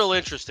 that's a real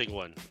interesting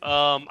one.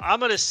 I'm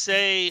going to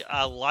say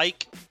I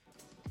like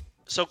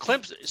 – so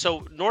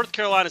North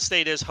Carolina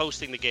State is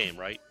hosting the game,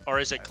 right? Or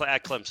is it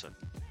at Clemson?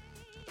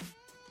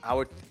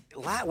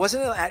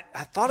 Wasn't it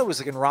I thought it was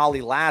like in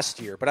Raleigh last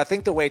year, but I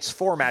think the way it's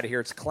formatted here,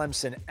 it's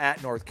Clemson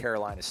at North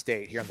Carolina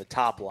State here on the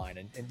top line.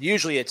 And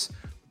usually it's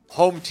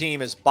home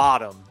team is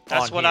bottom.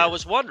 That's what I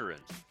was wondering.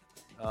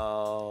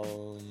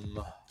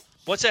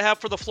 What's it have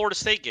for the Florida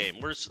State game?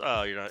 Where's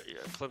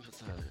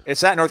Clemson?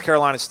 It's at North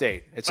Carolina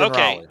State. It's in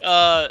Raleigh.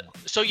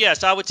 So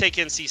yes, I would take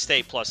NC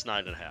State plus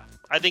 9.5.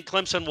 I think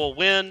Clemson will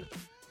win.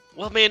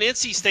 Well, man,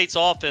 NC State's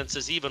offense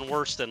is even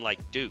worse than like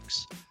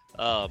Duke's.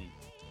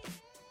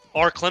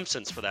 Or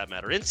Clemson's for that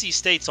matter. NC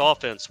State's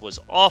offense was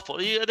awful.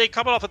 They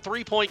coming off a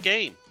 3-point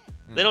game.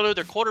 They don't know who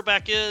their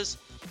quarterback is.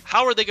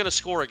 How are they going to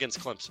score against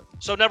Clemson?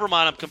 So never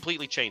mind. I'm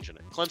completely changing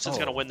it. Clemson's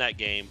going to win that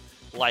game.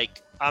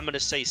 Like I'm going to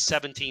say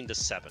 17-7,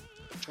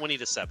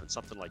 20-7,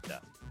 something like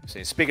that.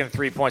 See, speaking of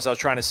 3 points, I was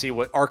trying to see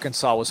what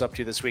Arkansas was up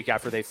to this week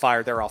after they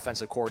fired their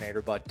offensive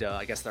coordinator, but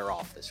I guess they're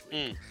off this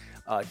week.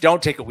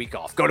 Don't take a week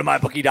off. Go to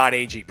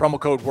mybookie.ag. Promo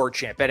code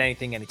WordChamp. Bet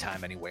anything,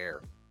 anytime,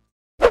 anywhere.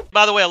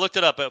 By the way, I looked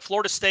it up.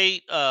 Florida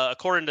State,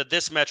 according to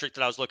this metric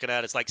that I was looking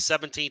at, is like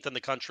 17th in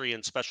the country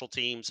in special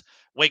teams.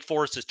 Wake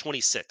Forest is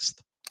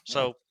 26th.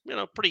 So,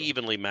 pretty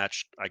evenly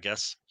matched, I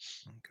guess.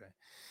 Okay.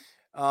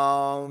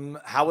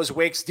 How was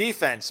Wake's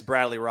defense?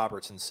 Bradley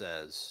Robertson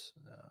says.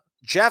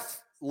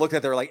 Jeff looked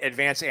at their like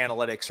advanced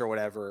analytics or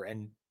whatever,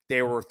 and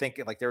they were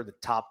thinking like they're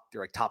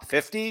top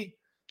 50.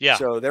 Yeah.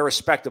 So they're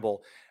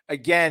respectable.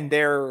 Again,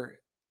 their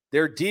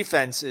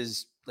defense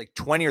is like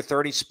 20 or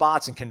 30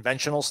 spots in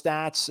conventional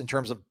stats in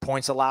terms of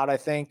points allowed, I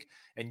think,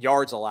 and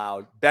yards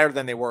allowed, better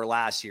than they were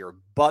last year.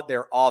 But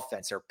their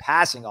offense, their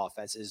passing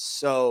offense is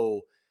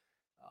so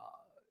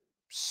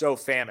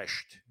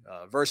famished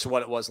versus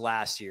what it was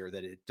last year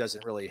that it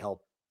doesn't really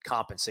help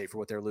compensate for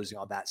what they're losing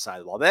on that side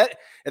of the ball.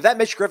 If that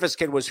Mitch Griffiths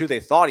kid was who they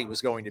thought he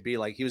was going to be,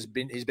 like he's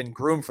been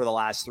groomed for the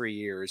last 3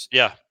 years.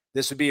 Yeah.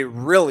 This would be a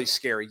really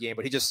scary game,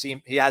 but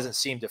he hasn't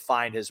seemed to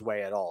find his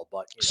way at all.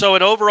 But so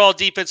in overall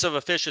defensive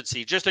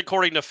efficiency, just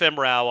according to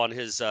FemRow on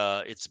his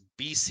it's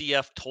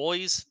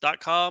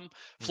bcftoys.com,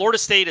 Florida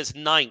State is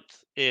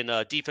 9th in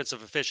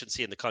defensive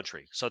efficiency in the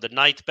country. So the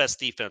 9th best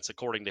defense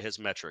according to his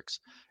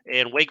metrics,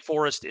 and Wake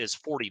Forest is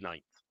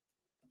 49th.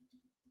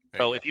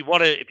 So if you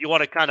want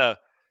to kind of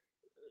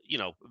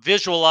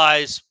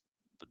visualize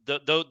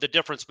the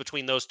difference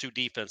between those two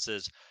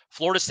defenses,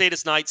 Florida State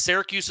is 9th,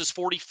 Syracuse is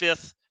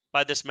 45th.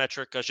 By this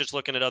metric, I was just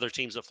looking at other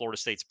teams that Florida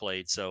State's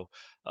played. So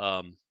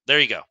there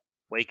you go.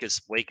 Wake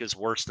is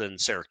worse than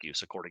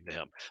Syracuse, according to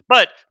him,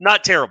 but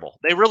not terrible.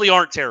 They really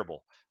aren't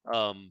terrible.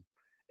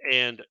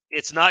 And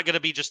it's not going to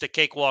be just a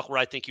cakewalk where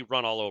I think you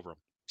run all over them.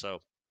 So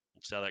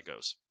we'll see how that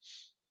goes.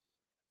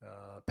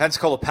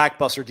 Pensacola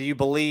Packbuster, do you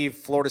believe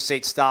Florida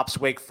State stops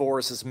Wake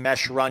Forest's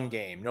mesh run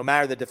game? No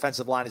matter the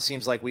defensive line, it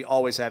seems like we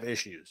always have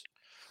issues.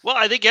 Well,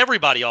 I think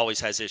everybody always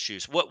has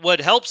issues. What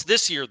helps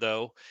this year,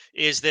 though,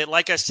 is that,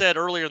 like I said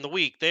earlier in the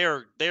week, they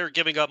are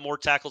giving up more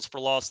tackles for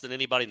loss than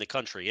anybody in the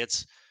country.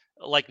 It's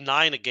like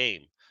 9 a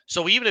game.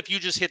 So even if you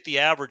just hit the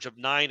average of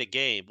 9 a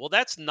game, well,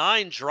 that's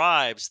 9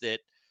 drives that,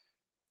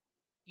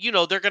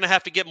 they're going to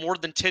have to get more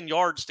than 10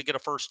 yards to get a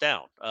first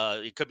down.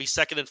 It could be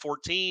 2nd and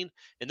 14,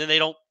 and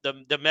then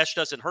the mesh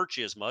doesn't hurt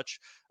you as much.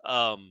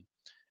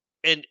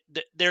 And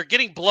they're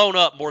getting blown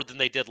up more than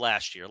they did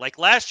last year. Like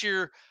last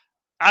year,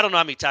 I don't know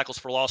how many tackles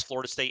for loss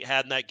Florida State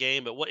had in that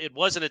game. It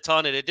wasn't a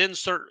ton, and it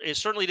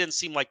certainly didn't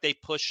seem like they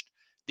pushed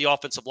the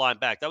offensive line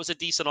back. That was a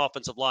decent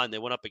offensive line they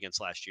went up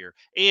against last year,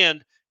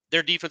 and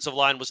their defensive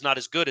line was not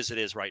as good as it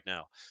is right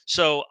now.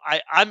 So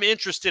I'm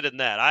interested in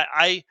that.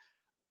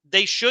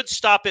 They should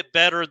stop it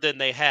better than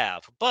they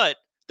have, but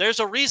there's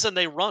a reason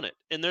they run it,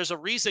 and there's a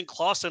reason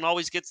Clawson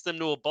always gets them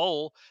to a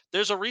bowl.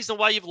 There's a reason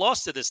why you've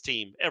lost to this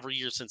team every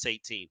year since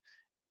 18.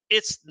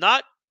 It's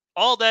not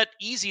all that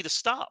easy to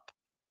stop.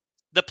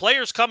 The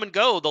players come and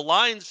go, the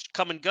lines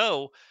come and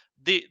go.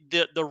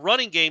 The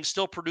running game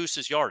still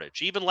produces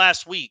yardage. Even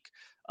last week,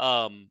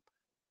 their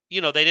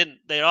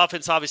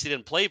offense obviously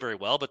didn't play very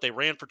well, but they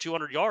ran for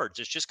 200 yards.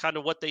 It's just kind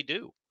of what they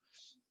do.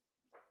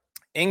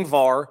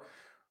 Ingvar,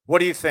 what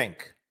do you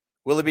think?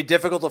 Will it be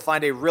difficult to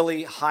find a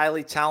really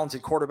highly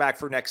talented quarterback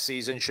for next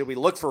season? Should we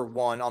look for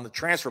one on the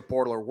transfer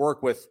portal or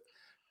work with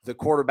those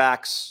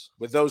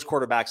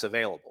quarterbacks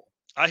available?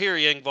 I hear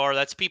you, Ingvar.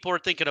 That's people are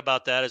thinking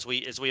about that as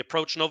we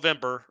approach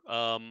November.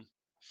 My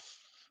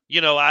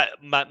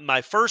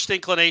first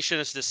inclination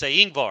is to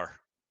say, Ingvar,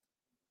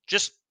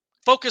 just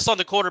focus on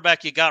the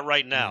quarterback you got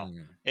right now,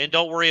 and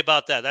don't worry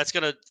about that. It's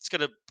gonna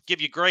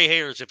give you gray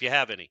hairs if you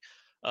have any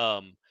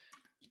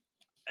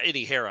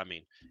hair. I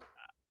mean,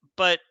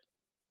 but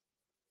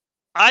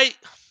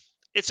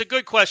it's a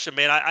good question,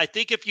 man. I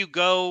think if you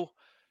go,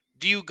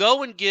 do you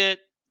go and get?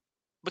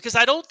 Because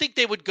I don't think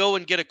they would go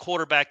and get a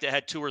quarterback that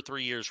had 2 or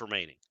 3 years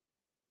remaining.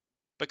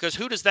 Because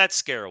who does that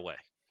scare away?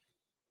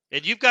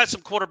 And you've got some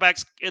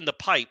quarterbacks in the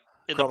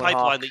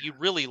pipeline that you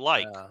really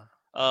like,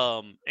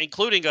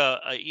 including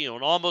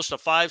an almost a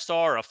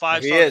 5-star or a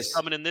 5-star that's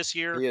coming in this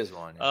year. He is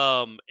one.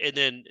 Yeah. And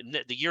then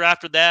the year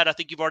after that, I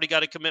think you've already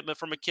got a commitment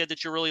from a kid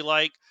that you really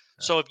like.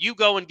 Yeah. So if you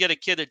go and get a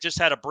kid that just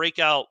had a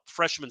breakout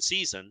freshman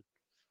season,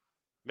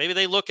 maybe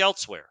they look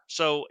elsewhere.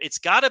 So it's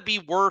got to be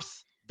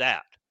worth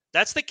that.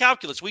 That's the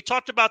calculus. We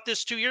talked about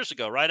this 2 years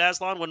ago, right,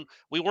 Aslan, when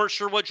we weren't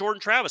sure what Jordan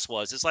Travis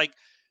was. It's like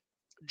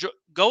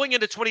going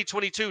into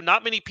 2022,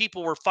 not many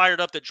people were fired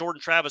up that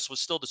Jordan Travis was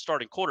still the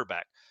starting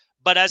quarterback.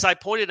 But as I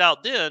pointed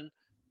out then,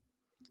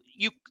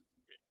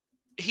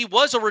 he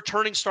was a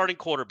returning starting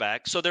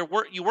quarterback, so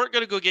you weren't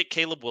going to go get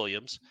Caleb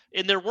Williams,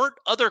 and there weren't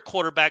other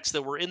quarterbacks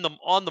that were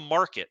on the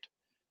market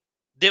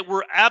that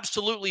were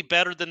absolutely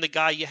better than the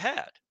guy you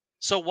had.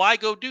 So why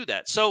go do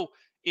that? So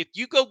if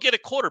you go get a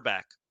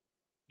quarterback,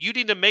 you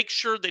need to make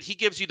sure that he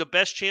gives you the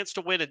best chance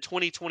to win in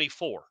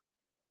 2024.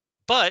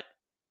 But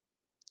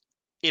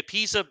if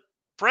he's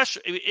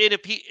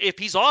if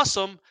he's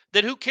awesome,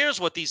 then who cares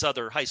what these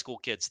other high school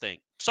kids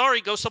think? Sorry,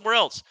 go somewhere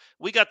else.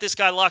 We got this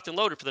guy locked and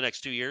loaded for the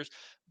next 2 years.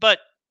 But,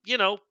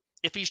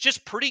 if he's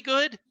just pretty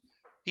good,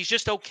 he's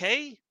just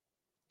okay.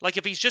 Like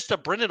if he's just a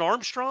Brennan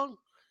Armstrong,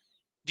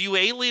 do you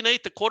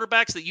alienate the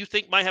quarterbacks that you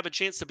think might have a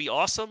chance to be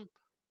awesome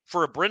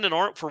for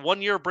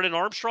 1 year of Brennan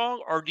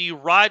Armstrong, or do you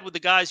ride with the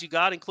guys you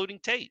got, including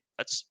Tate?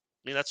 That's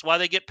why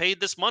they get paid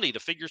this money, to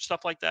figure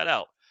stuff like that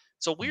out.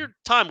 It's a weird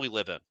time we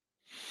live in.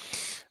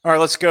 All right,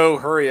 let's go.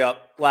 Hurry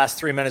up. Last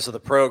 3 minutes of the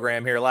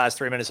program here. Last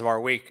 3 minutes of our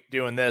week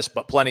doing this,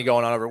 but plenty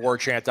going on over at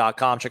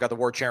warchant.com. Check out the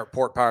War Chant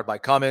Report powered by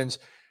Cummins.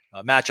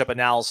 Matchup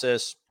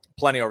analysis.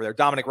 Plenty over there.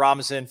 Dominic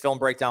Robinson, film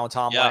breakdown with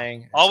Tom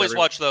Lang. Always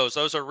watch those.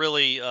 Those are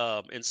really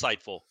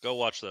insightful. Go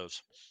watch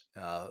those.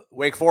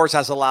 Wake Forest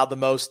has allowed the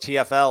most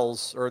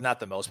TFLs, or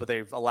not the most, but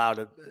they've allowed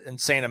an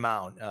insane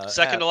amount.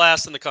 Second to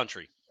last in the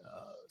country.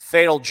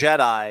 Fatal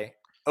Jedi,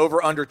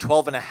 over under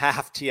 12.5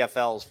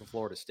 TFLs for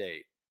Florida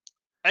State.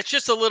 That's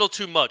just a little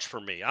too much for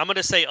me. I'm going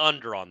to say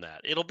under on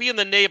that. It'll be in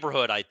the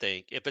neighborhood, I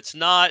think. If it's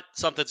not,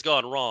 something's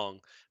gone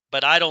wrong.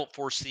 But I don't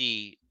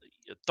foresee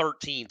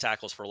 13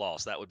 tackles for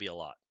loss. That would be a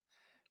lot.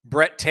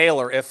 Brett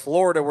Taylor, if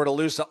Florida were to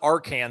lose to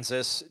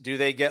Arkansas, do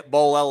they get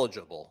bowl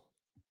eligible?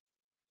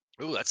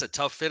 Ooh, that's a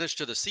tough finish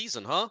to the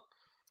season, huh?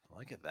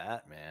 Look at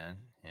that, man.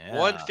 Yeah.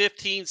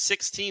 1-15,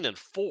 16, and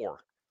 4.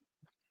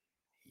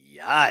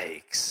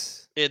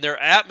 Yikes. And they're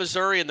at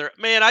Missouri, and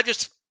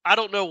I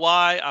don't know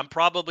why. I'm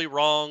probably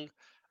wrong.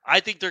 I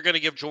think they're going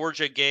to give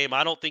Georgia a game.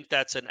 I don't think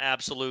that's an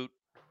absolute.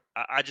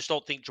 I just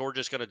don't think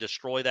Georgia's going to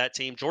destroy that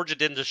team. Georgia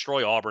didn't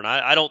destroy Auburn.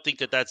 I don't think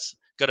that's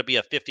going to be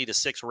a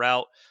 50-6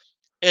 rout.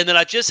 And then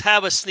I just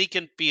have a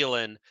sneaking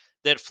feeling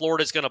that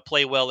Florida's going to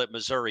play well at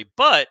Missouri.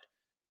 But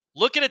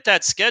looking at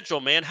that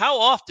schedule, man, how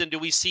often do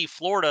we see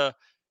Florida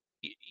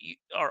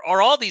are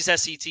all these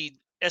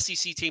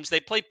SEC teams? They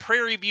play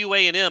Prairie View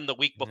A&M the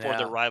week before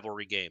their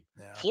rivalry game.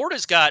 Yeah.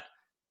 Florida's got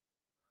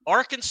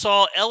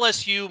Arkansas,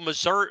 LSU,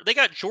 Missouri. They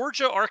got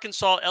Georgia,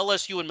 Arkansas,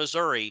 LSU, and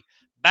Missouri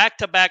back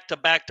to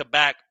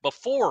back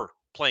before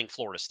playing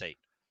Florida State.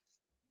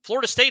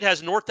 Florida State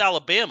has North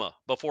Alabama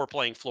before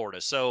playing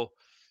Florida. So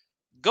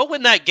go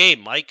win that game,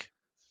 Mike.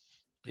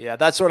 Yeah,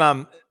 that's what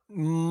I'm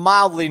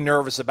mildly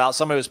nervous about.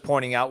 Somebody was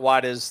pointing out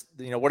what has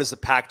the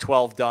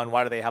Pac-12 done?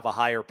 Why do they have a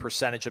higher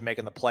percentage of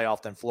making the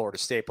playoff than Florida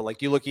State? But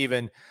like you look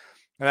even,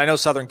 and I know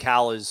Southern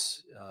Cal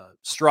is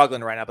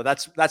struggling right now, but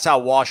that's how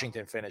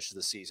Washington finished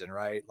the season,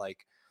 right?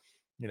 Like,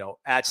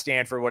 at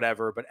Stanford,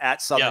 whatever, but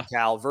at Southern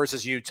Cal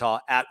versus Utah,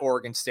 at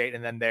Oregon State,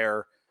 and then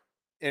their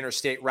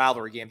interstate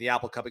rivalry game, the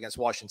Apple Cup against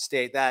Washington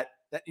State. That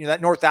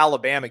North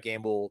Alabama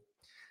game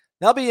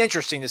that'll be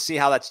interesting to see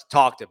how that's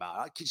talked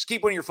about. Just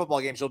keep winning your football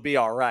games, you'll be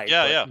all right.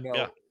 Yeah.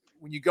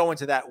 When you go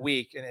into that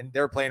week and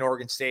they're playing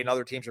Oregon State and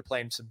other teams are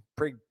playing some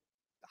pretty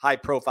high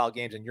profile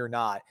games and you're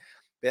not,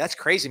 but that's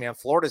crazy, man.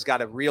 Florida's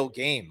got a real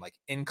game like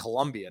in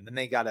Columbia, and then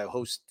they got to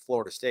host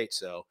Florida State.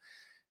 So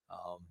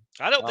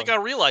I don't think I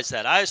realized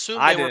that. I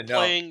assumed they were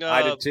playing.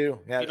 I did too.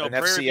 Yeah,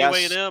 Prairie View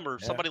A&M or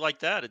somebody like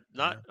that.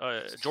 Not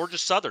Georgia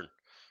Southern.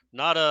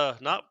 Not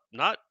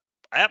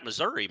at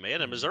Missouri,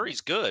 man. And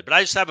Missouri's good, but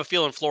I just have a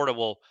feeling Florida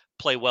will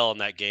play well in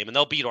that game, and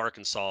they'll beat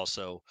Arkansas.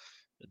 So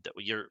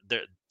they're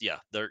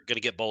going to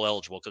get bowl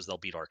eligible because they'll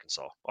beat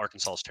Arkansas.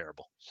 Arkansas is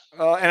terrible.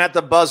 And at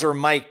the buzzer,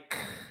 Mike,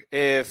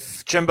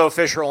 if Jimbo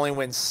Fisher only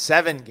wins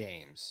 7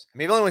 games,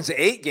 if he only wins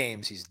 8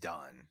 games, he's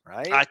done,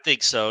 right? I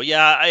think so.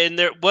 Yeah. And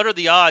what are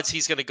the odds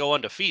he's going to go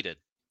undefeated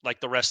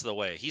like the rest of the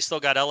way? He's still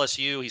got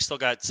LSU. He's still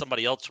got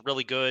somebody else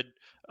really good.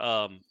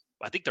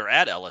 I think they're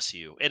at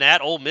LSU and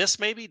at Ole Miss.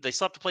 Maybe they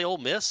still have to play Ole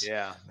Miss.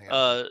 Yeah.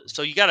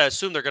 So you got to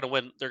assume they're going to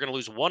win. They're going to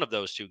lose one of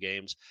those 2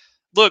 games.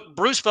 Look,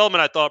 Bruce Feldman,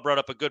 I thought, brought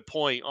up a good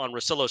point on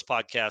Rosillo's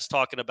podcast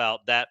talking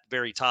about that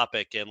very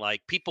topic. And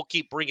like people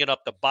keep bringing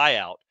up the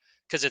buyout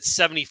because it's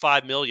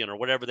 $75 million or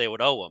whatever they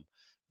would owe him.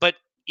 But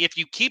if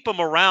you keep him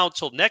around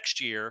till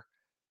next year,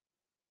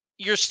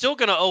 you're still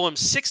going to owe him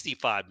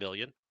 $65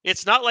 million.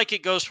 It's not like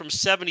it goes from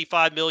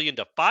 $75 million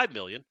to $5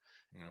 million.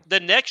 Yeah. The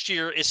next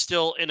year is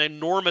still an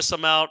enormous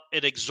amount,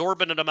 an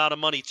exorbitant amount of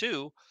money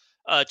too,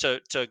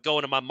 to go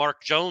into my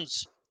Mark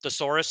Jones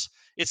thesaurus.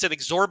 It's an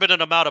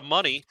exorbitant amount of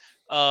money.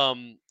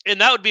 And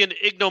that would be an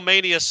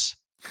ignominious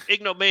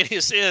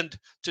end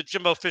to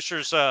Jimbo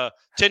Fisher's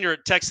tenure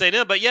at Texas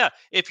A&M. But yeah,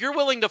 if you're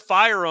willing to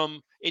fire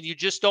him and you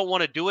just don't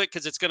want to do it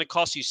because it's going to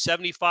cost you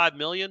 $75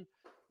 million,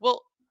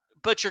 well,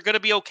 but you're going to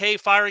be okay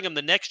firing him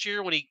the next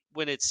year when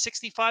it's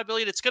 $65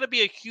 million. It's going to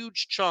be a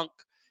huge chunk,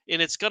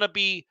 and it's going to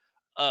be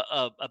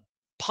a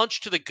punch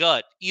to the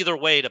gut either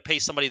way to pay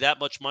somebody that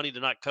much money to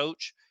not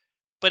coach.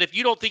 But if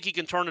you don't think he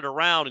can turn it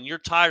around and you're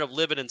tired of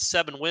living in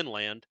 7-win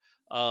land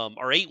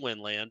or 8-win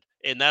land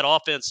and that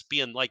offense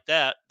being like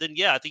that, then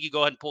yeah, I think you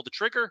go ahead and pull the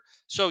trigger.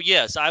 So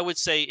yes, I would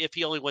say if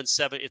he only wins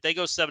 7, if they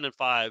go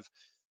 7-5,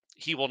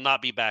 he will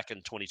not be back in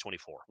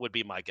 2024 would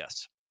be my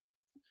guess.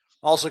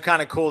 Also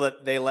kind of cool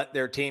that they let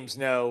their teams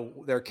know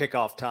their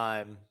kickoff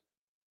time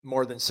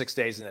more than 6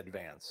 days in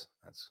advance.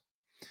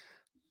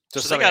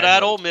 So they got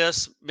at Ole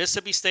Miss,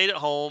 Mississippi State at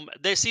home.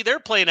 They're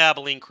playing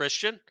Abilene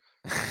Christian.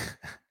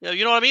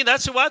 You know what I mean?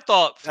 That's who I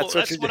thought. That's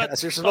what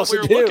you're supposed we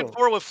to were do. Looking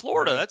for with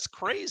Florida. That's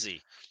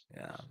crazy.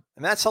 Yeah,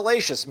 and that's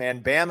hellacious,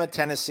 man. Bama,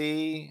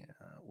 Tennessee,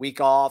 week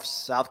off.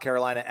 South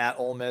Carolina at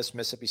Ole Miss,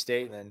 Mississippi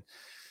State, and then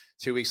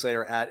 2 weeks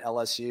later at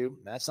LSU.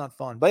 That's not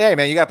fun. But hey,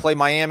 man, you got to play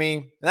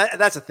Miami.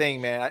 That's the thing,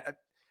 man.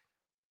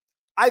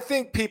 I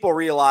think people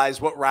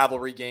realize what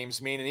rivalry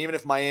games mean, and even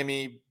if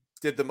Miami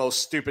did the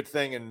most stupid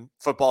thing in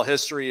football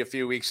history a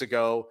few weeks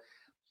ago,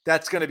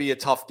 that's going to be a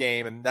tough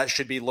game, and that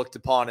should be looked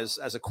upon as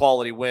a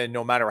quality win,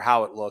 no matter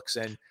how it looks.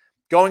 And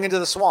going into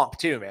the swamp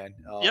too, man.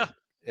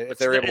 If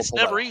they're able to it's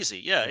never easy.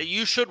 Yeah,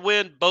 you should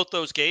win both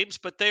those games,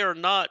 but they are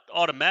not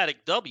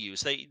automatic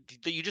W's.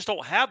 You just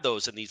don't have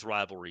those in these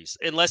rivalries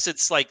unless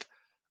it's like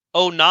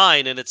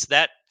 2009 and it's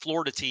that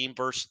Florida team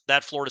versus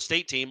that Florida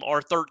State team,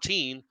 or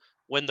 2013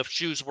 when the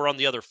shoes were on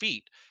the other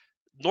feet.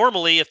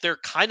 Normally, if they're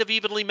kind of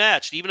evenly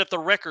matched, even if the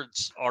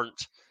records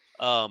aren't,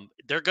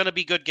 they're going to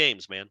be good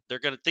games, man. They're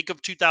going to think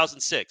of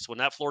 2006 when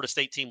that Florida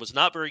State team was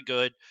not very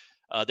good.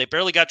 They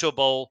barely got to a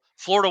bowl.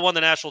 Florida won the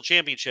national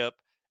championship.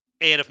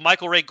 And if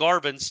Michael Ray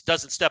Garvins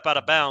doesn't step out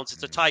of bounds,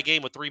 it's a tie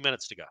game with 3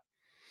 minutes to go.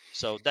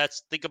 So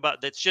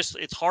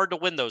it's hard to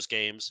win those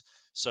games.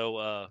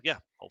 So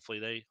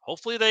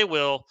hopefully they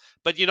will.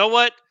 But you know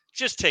what?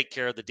 Just take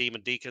care of the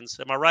Demon Deacons.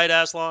 Am I right,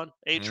 Aslan?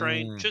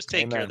 A-Train? Just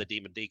take care of the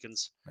Demon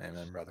Deacons.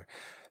 Amen, brother.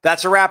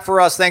 That's a wrap for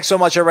us. Thanks so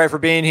much, everybody, for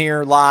being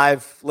here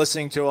live,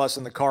 listening to us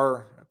in the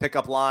car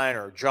pickup line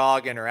or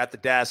jogging or at the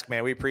desk.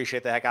 Man, we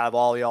appreciate the heck out of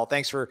all of y'all.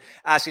 Thanks for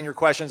asking your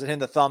questions and hitting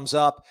the thumbs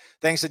up.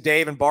 Thanks to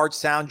Dave in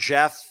Bardstown,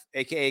 Jeff,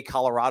 a.k.a.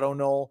 Colorado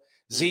Knoll,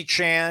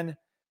 Z-Chan,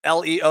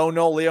 Leo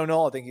Knoll, Leo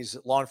Knoll. I think he's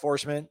law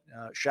enforcement.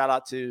 Shout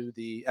out to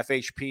the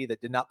FHP that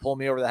did not pull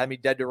me over, that had me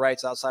dead to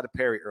rights outside of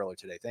Perry earlier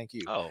today. Thank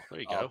you. Oh, there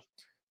you go.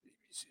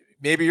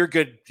 Maybe your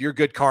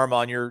good karma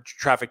on your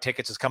traffic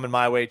tickets is coming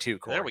my way too,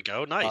 Corey. There we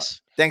go. Nice.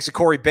 Thanks to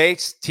Corey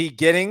Bates, T.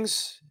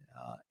 Giddings,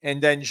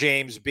 and then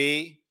James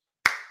B.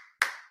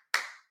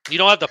 You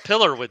don't have the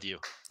pillar with you.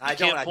 I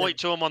can't point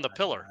to him on the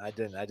pillar. I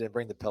didn't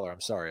bring the pillar. I'm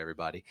sorry,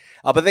 everybody.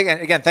 But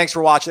again, thanks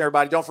for watching,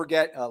 everybody. Don't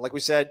forget, like we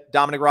said,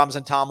 Dominic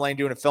Robinson, Tom Lane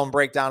doing a film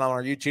breakdown on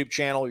our YouTube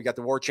channel. We got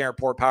the War Chant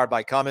Report powered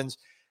by Cummins,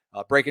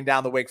 breaking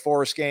down the Wake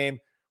Forest game.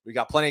 We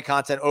got plenty of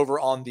content over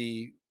on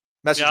the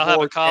message I'll have a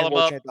board and column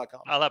up.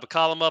 warchant.com. I'll have a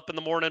column up in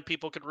the morning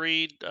people could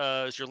read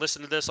as you're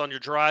listening to this on your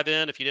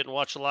drive-in. If you didn't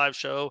watch the live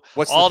show,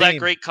 all that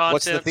great content.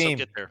 What's the theme?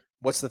 So get there.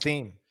 What's the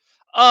theme?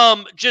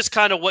 Just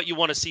kind of what you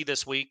want to see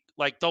this week.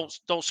 Like, don't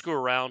screw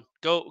around.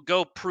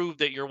 Go prove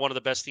that you're one of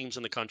the best teams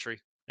in the country,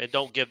 and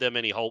don't give them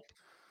any hope.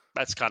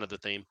 That's kind of the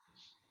theme.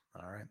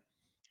 All right.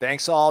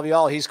 Thanks to all of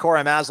y'all. He's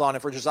Corey Maslon,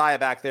 and for Josiah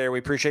back there, we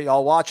appreciate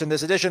y'all watching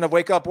this edition of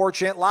Wake Up War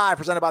Chant Live,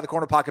 presented by the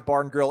Corner Pocket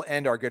Bar and Grill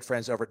and our good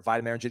friends over at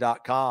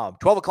vitaminenergy.com.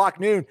 12 o'clock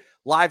noon,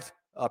 live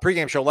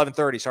pregame show,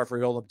 11:30. Sorry for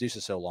holding up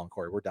Deuces so long,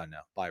 Corey. We're done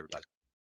now. Bye, everybody.